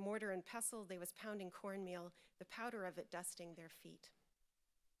 With mortar and pestle, they was pounding cornmeal, the powder of it dusting their feet.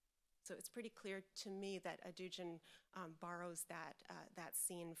 So it's pretty clear to me that Adujan borrows that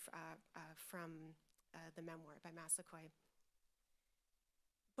scene from the memoir by Massaquoi.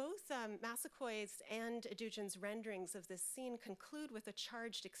 Both Massaquoi's and Adujan's renderings of this scene conclude with a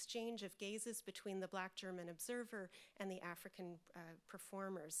charged exchange of gazes between the Black German observer and the African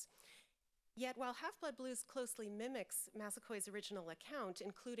performers. Yet while Half-Blood Blues closely mimics Massaquoi's original account,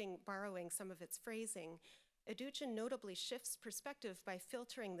 including borrowing some of its phrasing, Adujan notably shifts perspective by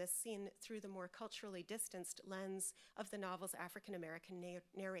filtering this scene through the more culturally distanced lens of the novel's African-American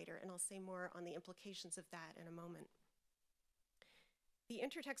narrator, and I'll say more on the implications of that in a moment. The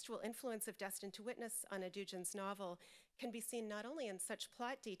intertextual influence of Destined to Witness on Adujan's novel can be seen not only in such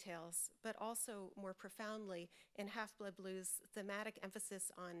plot details, but also more profoundly in Half-Blood Blues' thematic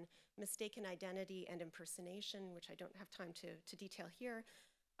emphasis on mistaken identity and impersonation, which I don't have time to detail here,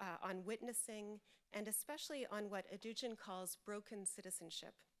 on witnessing, and especially on what Adujan calls broken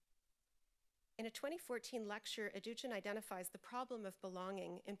citizenship. In a 2014 lecture, Adujan identifies the problem of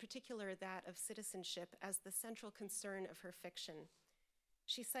belonging, in particular that of citizenship, as the central concern of her fiction.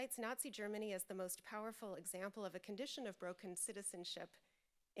 She cites Nazi Germany as the most powerful example of a condition of broken citizenship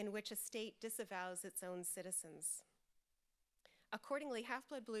in which a state disavows its own citizens. Accordingly,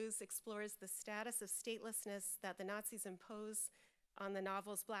 Half-Blood Blues explores the status of statelessness that the Nazis impose on the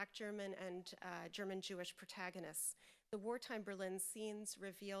novel's Black German and German Jewish protagonists. The wartime Berlin scenes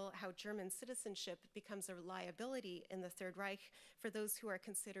reveal how German citizenship becomes a liability in the Third Reich for those who are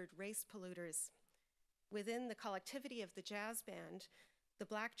considered race polluters. Within the collectivity of the jazz band, the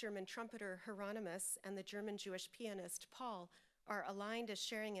Black German trumpeter Hieronymus and the German Jewish pianist Paul are aligned as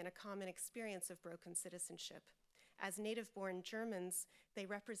sharing in a common experience of broken citizenship. As native-born Germans, they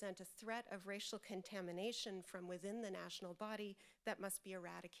represent a threat of racial contamination from within the national body that must be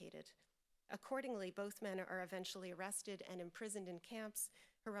eradicated. Accordingly, both men are eventually arrested and imprisoned in camps,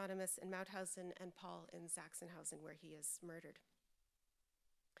 Hieronymus in Mauthausen and Paul in Sachsenhausen, where he is murdered.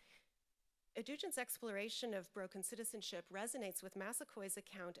 Adujan's exploration of broken citizenship resonates with Massaquoi's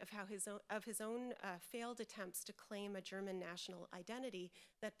account of his own failed attempts to claim a German national identity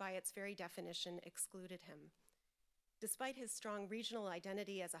that by its very definition excluded him. Despite his strong regional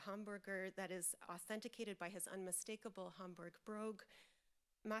identity as a Hamburger that is authenticated by his unmistakable Hamburg brogue,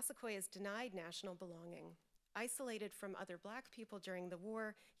 Massaquoi is denied national belonging. Isolated from other Black people during the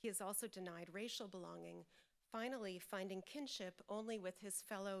war, he is also denied racial belonging, finally finding kinship only with his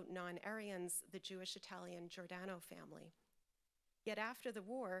fellow non-Aryans, the Jewish-Italian Giordano family. Yet after the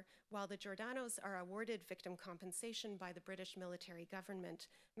war, while the Giordanos are awarded victim compensation by the British military government,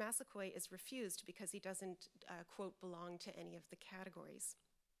 Massaquoi is refused because he doesn't, quote, belong to any of the categories.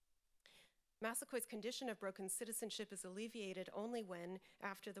 Massaquoi's condition of broken citizenship is alleviated only when,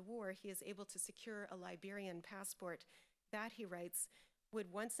 after the war, he is able to secure a Liberian passport that, he writes,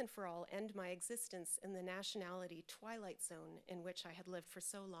 would once and for all end my existence in the nationality twilight zone in which I had lived for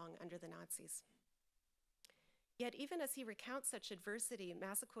so long under the Nazis. Yet even as he recounts such adversity,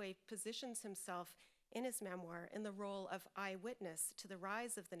 Massaquoi positions himself in his memoir in the role of eyewitness to the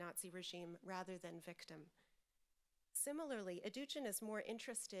rise of the Nazi regime rather than victim. Similarly, Adujan is more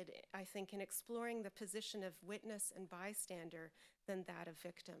interested, I think, in exploring the position of witness and bystander than that of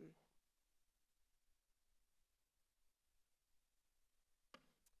victim.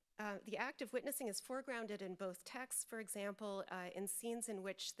 The act of witnessing is foregrounded in both texts, for example, in scenes in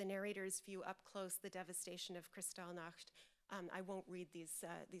which the narrators view up close the devastation of Kristallnacht. I won't read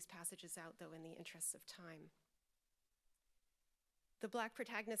these passages out, though, in the interests of time. The Black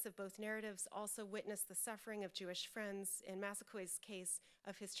protagonists of both narratives also witness the suffering of Jewish friends, in Massaquoi's case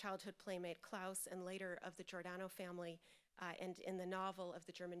of his childhood playmate Klaus, and later of the Giordano family, and in the novel of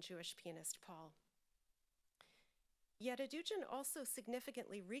the German Jewish pianist Paul. Yet Adujan also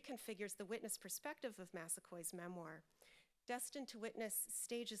significantly reconfigures the witness perspective of Massaquoi's memoir. Destined to Witness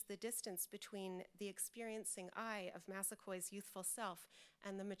stages the distance between the experiencing eye of Massaquoi's youthful self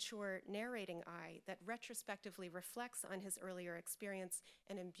and the mature narrating eye that retrospectively reflects on his earlier experience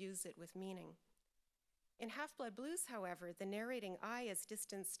and imbues it with meaning. In Half-Blood Blues, however, the narrating eye is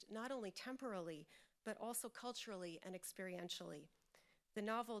distanced not only temporally, but also culturally and experientially. The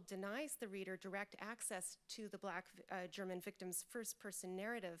novel denies the reader direct access to the Black German victim's first-person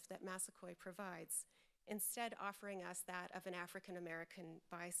narrative that Massaquoi provides, instead offering us that of an African-American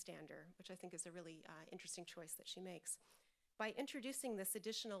bystander, which I think is a really interesting choice that she makes. By introducing this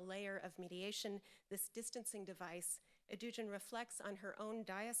additional layer of mediation, this distancing device, Adujan reflects on her own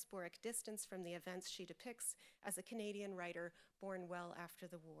diasporic distance from the events she depicts as a Canadian writer born well after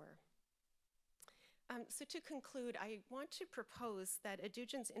the war. So to conclude, I want to propose that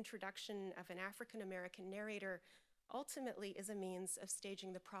Adujan's introduction of an African-American narrator ultimately is a means of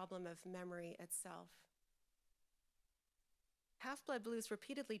staging the problem of memory itself. Half-Blood Blues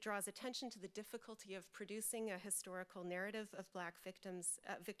repeatedly draws attention to the difficulty of producing a historical narrative of Black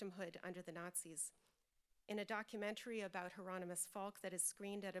victimhood under the Nazis. In a documentary about Hieronymus Falk that is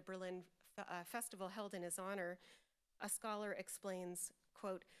screened at a Berlin festival held in his honor, a scholar explains,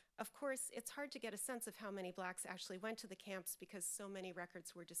 quote, "Of course, it's hard to get a sense of how many Blacks actually went to the camps because so many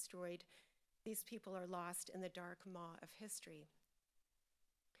records were destroyed. These people are lost in the dark maw of history.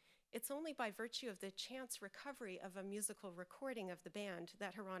 It's only by virtue of the chance recovery of a musical recording of the band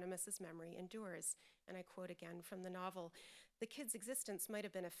that Hieronymus's memory endures." And I quote again from the novel, "The kid's existence might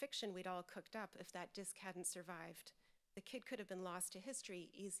have been a fiction we'd all cooked up if that disc hadn't survived. The kid could have been lost to history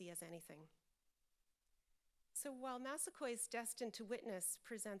easy as anything. So while Massaquoi's Destined to Witness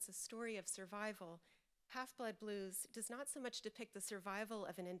presents a story of survival, Half-Blood Blues does not so much depict the survival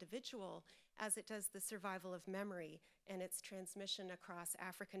of an individual as it does the survival of memory and its transmission across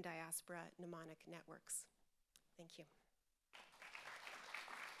African diaspora mnemonic networks. Thank you.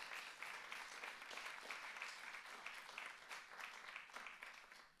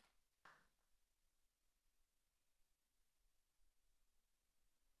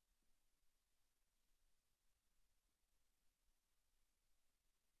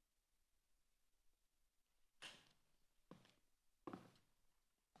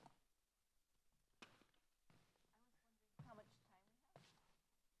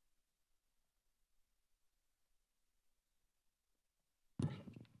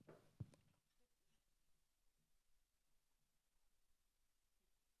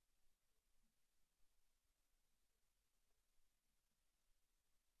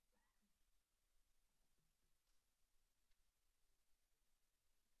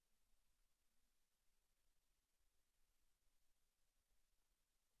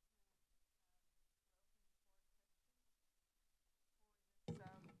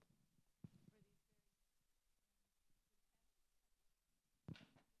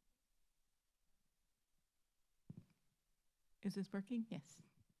 Is this working? Yes.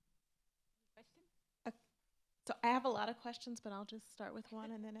 Question? So I have a lot of questions, but I'll just start with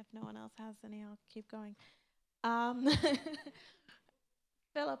one, and then if no one else has any, I'll keep going.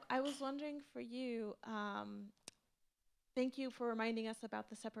 Philip, I was wondering for you, thank you for reminding us about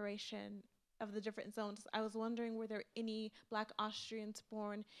the separation of the different zones. I was wondering, were there any Black Austrians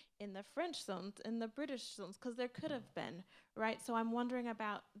born in the French zones, in the British zones? Because there could have been, right? So I'm wondering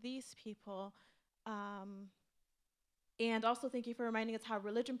about these people. And also thank you for reminding us how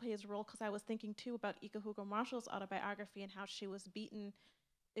religion plays a role, because I was thinking too about Ika Hugo Marshall's autobiography and how she was beaten.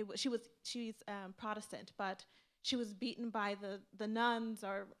 She's Protestant, but she was beaten by the nuns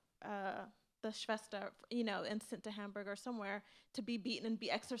or the Schwester, and sent to Hamburg or somewhere to be beaten and be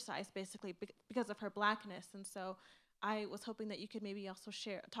exorcised, basically, because of her Blackness. And so I was hoping that you could maybe also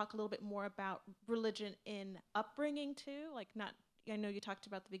talk a little bit more about religion in upbringing too. I know you talked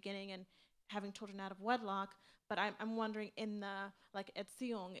about the beginning and having children out of wedlock, but I'm wondering in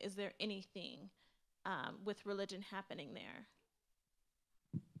Erziehung, is there anything with religion happening there?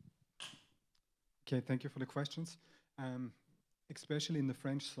 Okay, thank you for the questions. Especially in the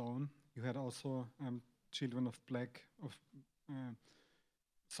French zone, you had also children of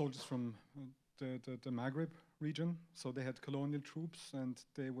soldiers from the Maghreb region. So they had colonial troops, and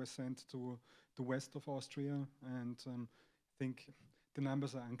they were sent to the west of Austria. And I think the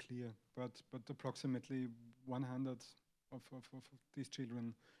numbers are unclear, but approximately 100 of these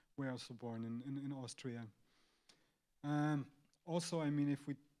children were also born in Austria. Also, I mean, if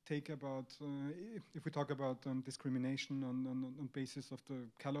we talk about discrimination on basis of the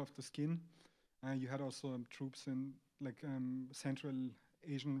color of the skin, you had also troops in Central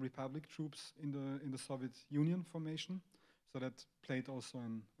Asian Republic troops in the Soviet Union formation, so that played also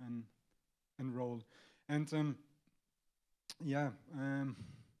an role. And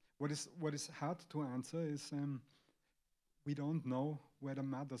what is hard to answer is we don't know where the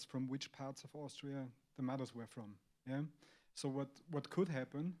mothers, from which parts of Austria the mothers were from. Yeah. So what could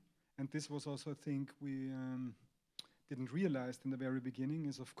happen, and this was also a thing we didn't realize in the very beginning,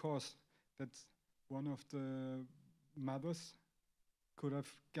 is of course that one of the mothers could have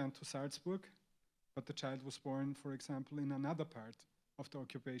gone to Salzburg, but the child was born, for example, in another part of the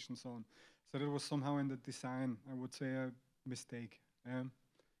occupation zone. So that was somehow in the design, I would say, a mistake,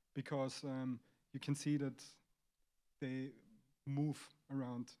 because you can see that they move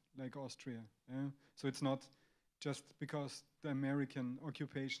around like Austria. So it's not just because the American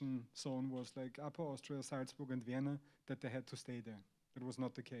occupation zone was like Upper Austria, Salzburg, and Vienna that they had to stay there. That was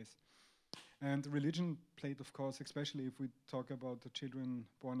not the case. And religion played, of course, especially if we talk about the children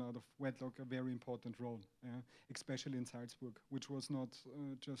born out of wedlock, a very important role, especially in Salzburg, which was not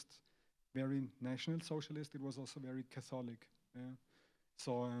just very National Socialist, it was also very Catholic.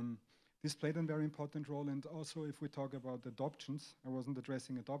 So this played a very important role. And also if we talk about adoptions, I wasn't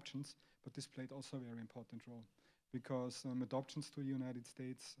addressing adoptions, but this played also a very important role, because adoptions to the United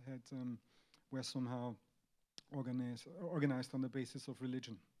States were somehow organized on the basis of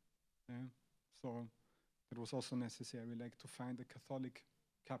religion. So it was also necessary, like to find a Catholic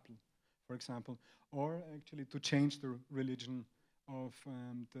couple, for example, or actually to change the religion of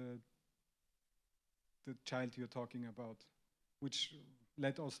the child you're talking about, which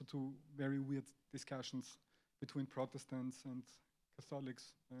led also to very weird discussions between Protestants and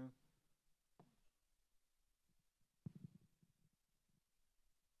Catholics.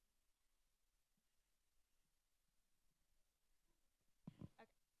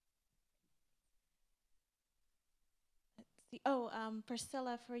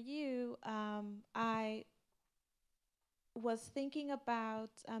 Priscilla, for you, I was thinking about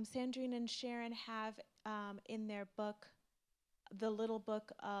Sandrine and Sharon have in their book, the little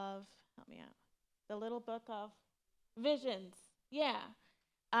book of, help me out, the little book of visions. Yeah.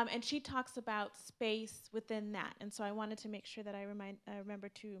 And she talks about space within that. And so I wanted to make sure that I remember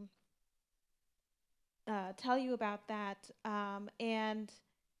to tell you about that. And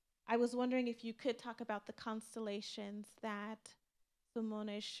I was wondering if you could talk about the constellations that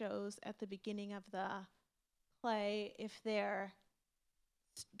Simone shows at the beginning of the play, if they're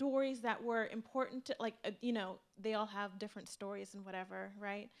stories that were important to, like, they all have different stories and whatever,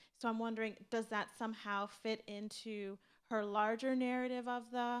 right? So I'm wondering, does that somehow fit into her larger narrative of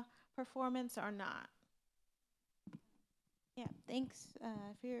the performance or not? Yeah, thanks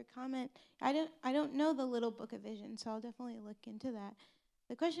for your comment. I don't know the Little Book of Vision, so I'll definitely look into that.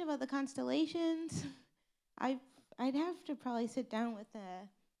 The question about the constellations, I'd have to probably sit down with an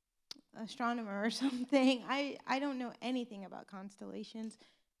astronomer or something. I don't know anything about constellations,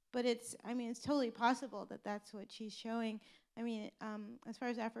 but it's totally possible that that's what she's showing. As far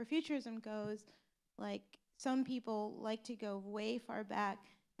as Afrofuturism goes, like, some people like to go way far back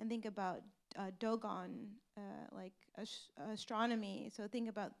and think about Dogon, like astronomy. So think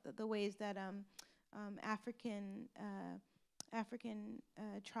about the ways that African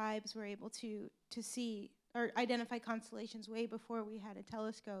tribes were able to see or identify constellations way before we had a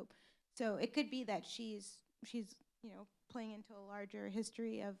telescope. So it could be that she's playing into a larger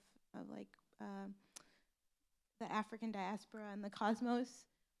history of like the African diaspora and the cosmos.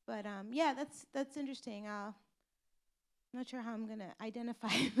 But yeah, that's interesting. I'm not sure how I'm gonna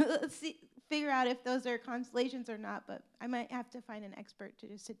identify. Let's figure out if those are constellations or not. But I might have to find an expert to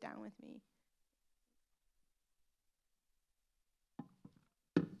just sit down with me.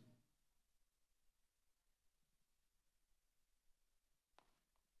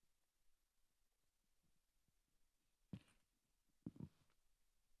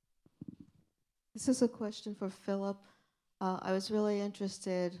 This is a question for Philip. I was really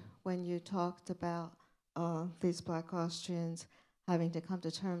interested when you talked about these Black Austrians having to come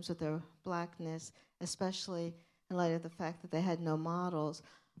to terms with their Blackness, especially in light of the fact that they had no models.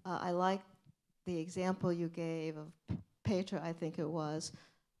 I like the example you gave of Peter, I think it was,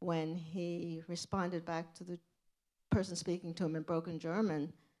 when he responded back to the person speaking to him in broken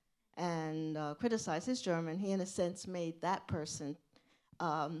German and criticized his German. He, in a sense, made that person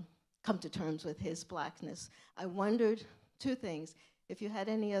come to terms with his Blackness. I wondered two things: if you had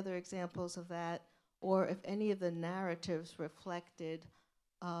any other examples of that, or if any of the narratives reflected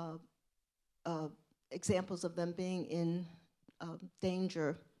examples of them being in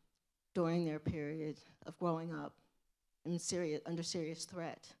danger during their period of growing up under serious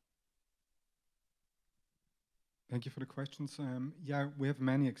threat. Thank you for the questions. Yeah, we have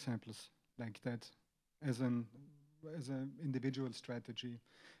many examples like that as an individual strategy.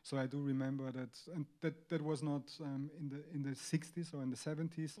 So I do remember that, and that was not in the 60s or in the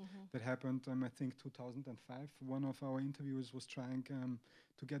 70s. That happened, I think, 2005. One of our interviewers was trying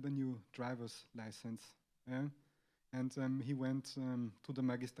to get a new driver's license, yeah? And he went to the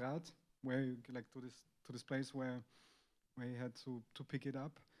Magistrat, where to this place where he had to pick it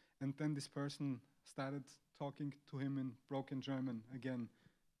up, and then this person started talking to him in broken German again.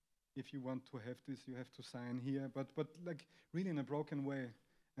 If you want to have this, you have to sign here, but like really in a broken way.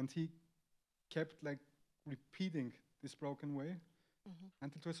 And he kept like repeating this broken way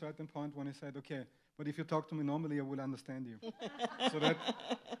until to a certain point when he said, okay, but if you talk to me normally, I will understand you. So that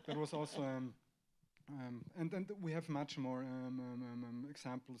was also, and we have much more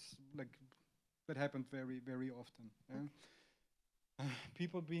examples like that happened very, very often. Yeah?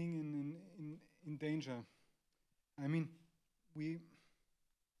 People being in danger. I mean,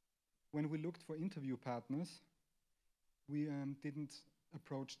 when we looked for interview partners, we didn't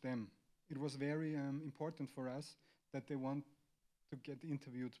approach them. It was very important for us that they want to get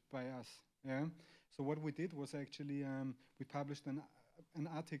interviewed by us. Yeah. So what we did was actually we published an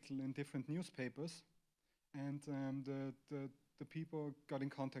article in different newspapers, and the people got in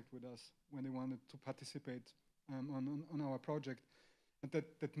contact with us when they wanted to participate on our project. And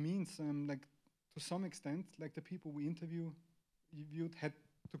that means like to some extent, like the people we interviewed had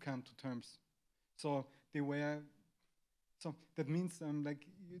to come to terms. So they were. So that means like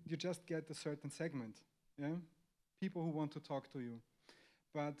you just get a certain segment, yeah, people who want to talk to you.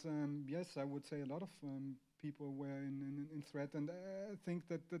 But yes, I would say a lot of people were in threat, and I think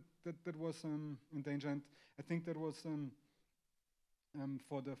that was in danger. And I think that was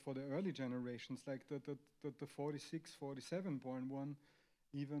for the early generations, like the 46, 47 born one,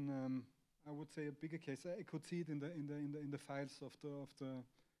 even I would say, a bigger case. I could see it in the files of the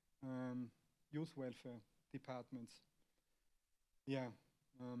youth welfare departments. Yeah.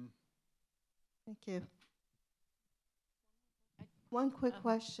 Thank you. One quick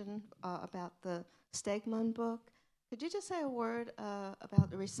question about the Stegman book. Could you just say a word about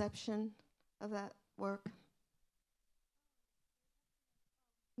the reception of that work?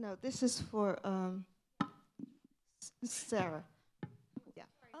 No, this is for Sara. Yeah.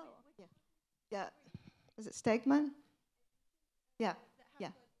 Oh, yeah. Yeah. Is it Stegman? Yeah.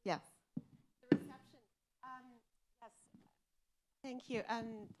 Yeah. Yeah. The reception. Yes. Thank you.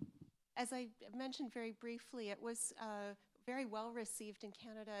 As I mentioned very briefly, it was very well received in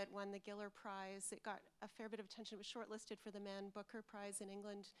Canada. It won the Giller Prize. It got a fair bit of attention. It was shortlisted for the Man Booker Prize in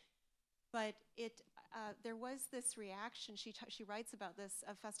England. But there was this reaction. She writes about this.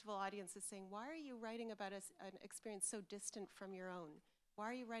 Festival audiences saying, "Why are you writing about an experience so distant from your own? Why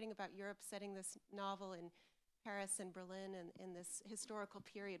are you writing about Europe, setting this novel in Paris and Berlin and in this historical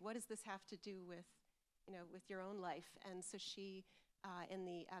period? What does this have to do with, with your own life?" And so she, I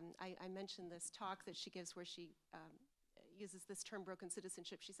mentioned this talk that she gives where she uses this term broken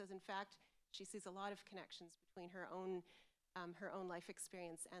citizenship. She says, in fact, she sees a lot of connections between her own life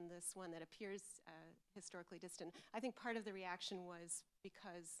experience and this one that appears historically distant. I think part of the reaction was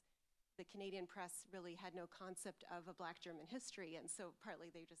because the Canadian press really had no concept of a Black German history, and so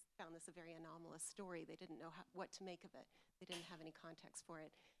partly they just found this a very anomalous story. They didn't know what to make of it. They didn't have any context for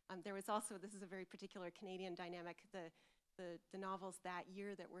it. There was also, this is a very particular Canadian dynamic, the novels that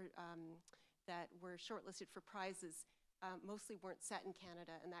year that were shortlisted for prizes mostly weren't set in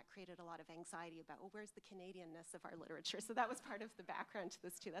Canada, and that created a lot of anxiety about, well, where's the Canadianness of our literature? So that was part of the background to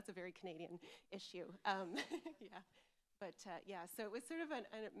this too. That's a very Canadian issue. Yeah, but yeah, so it was sort of a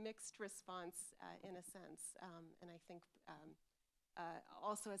mixed response in a sense, and I think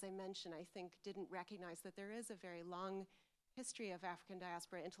also, as I mentioned, I think didn't recognize that there is a very long history of African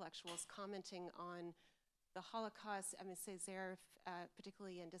diaspora intellectuals commenting on the Holocaust. I mean, Césaire,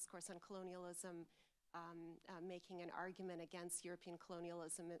 particularly in Discourse on Colonialism, making an argument against European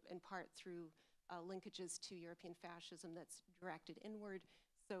colonialism in part through linkages to European fascism that's directed inward.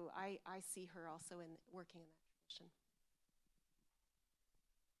 So I see her also in working in that tradition.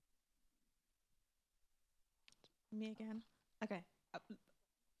 Me again? Okay.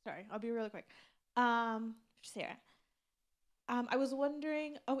 Sorry, I'll be really quick. Sara. I was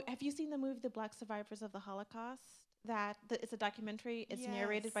wondering, have you seen the movie The Black Survivors of the Holocaust? It's a documentary. It's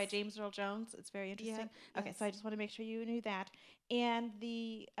narrated by James Earl Jones. It's very interesting. Yep, okay, yes. So I just want to make sure you knew that. And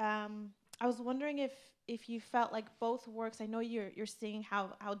I was wondering if you felt like both works, I know you're seeing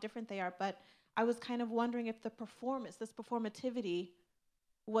how different they are, but I was kind of wondering if the performance, this performativity,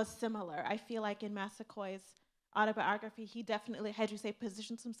 was similar. I feel like in Massaquoi's autobiography, he definitely, had you say,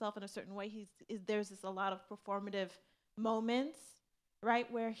 positions himself in a certain way. There's a lot of performative moments,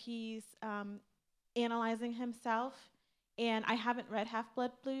 right, where he's analyzing himself. And I haven't read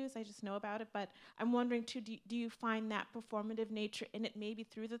Half-Blood Blues, I just know about it, but I'm wondering too, do you find that performative nature in it maybe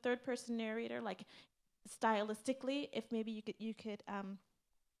through the third person narrator, like stylistically, if maybe you could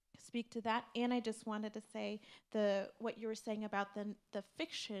speak to that? And I just wanted to say what you were saying about the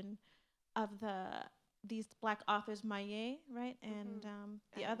fiction of these Black authors, Maillet, right, and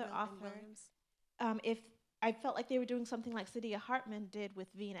the other author, if I felt like they were doing something like Saidiya Hartman did with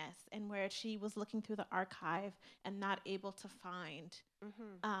Venus, and where she was looking through the archive and not able to find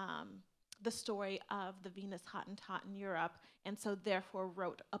the story of the Venus Hottentot in Europe, and so therefore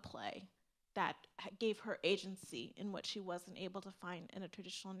wrote a play that gave her agency in what she wasn't able to find in a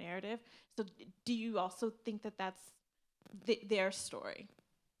traditional narrative. So do you also think that that's their story?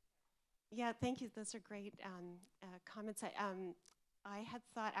 Yeah, thank you. Those are great comments. I had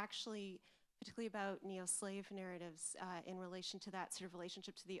thought actually particularly about neo-slave narratives in relation to that sort of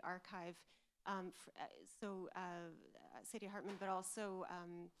relationship to the archive. Saidiya Hartman, but also,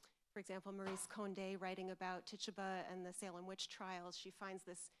 for example, Maurice Condé writing about Tituba and the Salem witch trials. She finds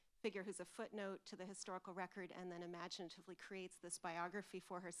this figure who's a footnote to the historical record and then imaginatively creates this biography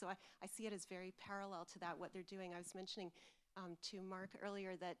for her. So I see it as very parallel to that, what they're doing. I was mentioning to Mark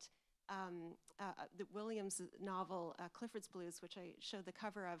earlier that the Williams novel, Clifford's Blues, which I showed the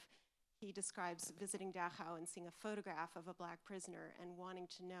cover of, he describes visiting Dachau and seeing a photograph of a Black prisoner and wanting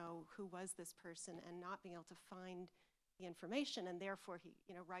to know who was this person and not being able to find the information, and therefore he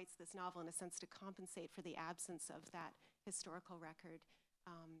writes this novel in a sense to compensate for the absence of that historical record.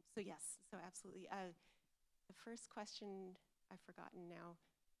 So yes, so absolutely. The first question I've forgotten now.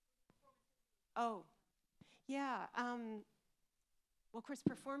 Oh, yeah. Well, of course,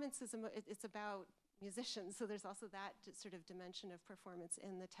 performance is it's about musicians, so there's also that sort of dimension of performance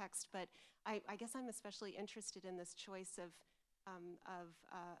in the text. But I guess I'm especially interested in this choice of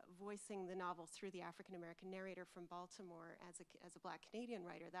voicing the novel through the African-American narrator from Baltimore as a Black Canadian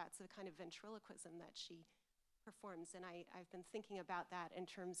writer. That's a kind of ventriloquism that she performs, and I've been thinking about that in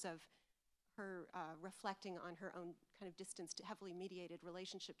terms of her reflecting on her own kind of distanced, heavily mediated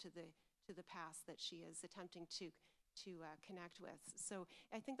relationship to the past that she is attempting to connect with. So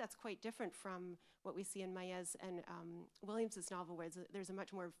I think that's quite different from what we see in Maillet's and Williams's novel, where there's a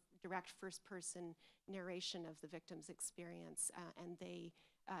much more direct first-person narration of the victim's experience, and they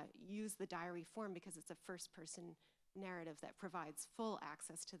use the diary form because it's a first-person narrative that provides full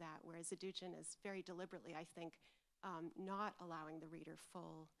access to that, whereas Adugin is very deliberately, I think, not allowing the reader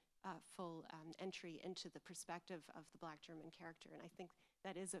full entry into the perspective of the Black German character, and I think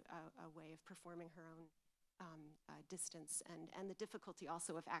that is a way of performing her own distance and the difficulty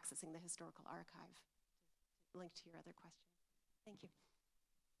also of accessing the historical archive, linked to your other question. Thank you.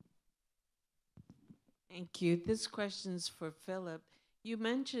 Thank you. This question's for Philip. You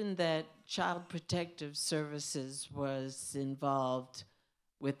mentioned that Child Protective Services was involved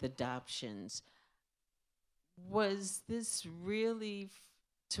with adoptions. Was this really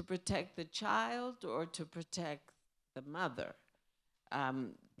to protect the child or to protect the mother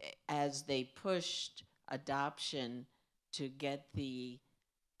as they pushed adoption to get the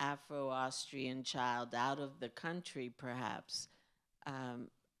Afro-Austrian child out of the country, perhaps?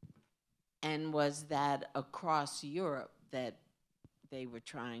 And was that across Europe that they were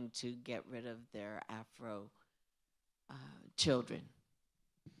trying to get rid of their Afro children?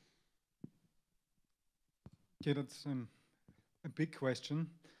 Yeah, that's a big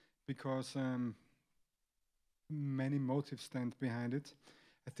question, because many motives stand behind it.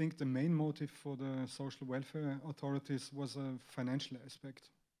 I think the main motive for the social welfare authorities was a financial aspect,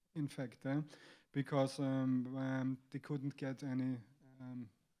 in fact, because they couldn't get any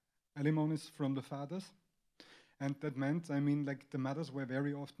alimonies from the fathers. And that meant, I mean, like, the mothers were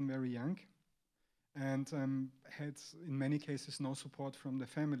very often very young and had, in many cases, no support from their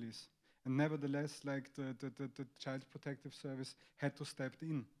families. And nevertheless, like, the Child Protective Service had to step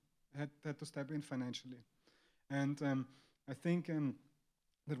in, had to step in financially. And I think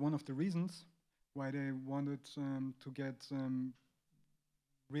that one of the reasons why they wanted to get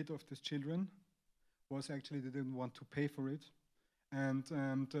rid of these children was actually they didn't want to pay for it. And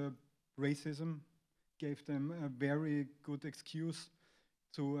the racism gave them a very good excuse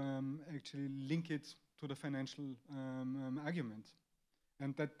to actually link it to the financial argument.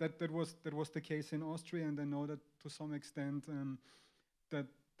 And that was the case in Austria, and I know that to some extent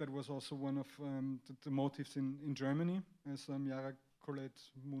that was also one of the motives in Germany, as Yara Colette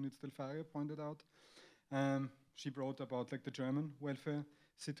Munitz-Del Faria pointed out. She wrote about, like, the German welfare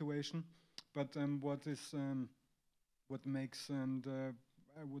situation, but what makes the,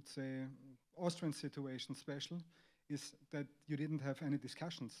 I would say, Austrian situation special is that you didn't have any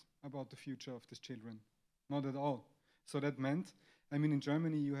discussions about the future of these children, not at all. So that meant, I mean, in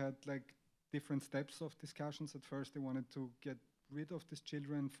Germany you had, like, different steps of discussions. At first they wanted to get rid of these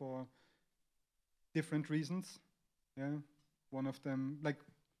children for different reasons. Yeah, one of them, like,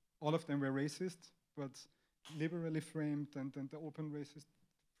 all of them were racist, but liberally framed and the open racist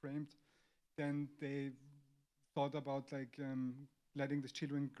framed. Then they thought about, like, letting the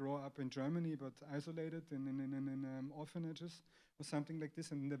children grow up in Germany, but isolated in orphanages or something like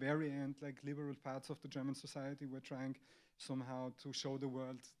this. And in the very end, like, liberal parts of the German society were trying somehow to show the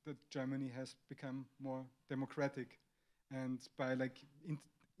world that Germany has become more democratic, and by, like,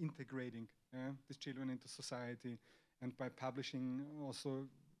 integrating these children into society, and by publishing also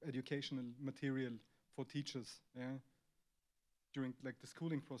educational material for teachers during, like, the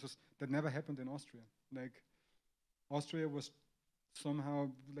schooling process. That never happened in Austria. Like, Austria was somehow,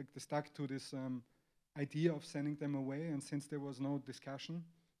 like, they stuck to this idea of sending them away, and since there was no discussion,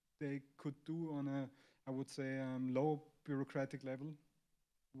 they could do on a, I would say, low bureaucratic level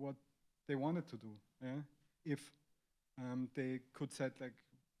what they wanted to do, if they could set, like,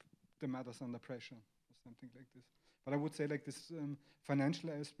 the mothers under pressure or something like this. But I would say, like, this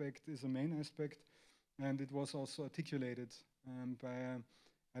financial aspect is a main aspect, and it was also articulated by,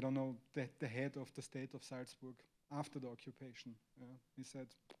 I don't know, the head of the state of Salzburg after the occupation. He said,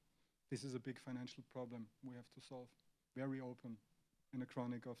 this is a big financial problem we have to solve. Very open in a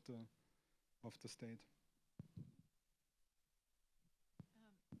chronic of the state.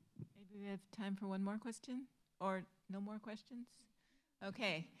 Maybe we have time for one more question, or no more questions?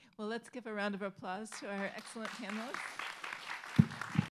 Okay, well, let's give a round of applause to our excellent panelists.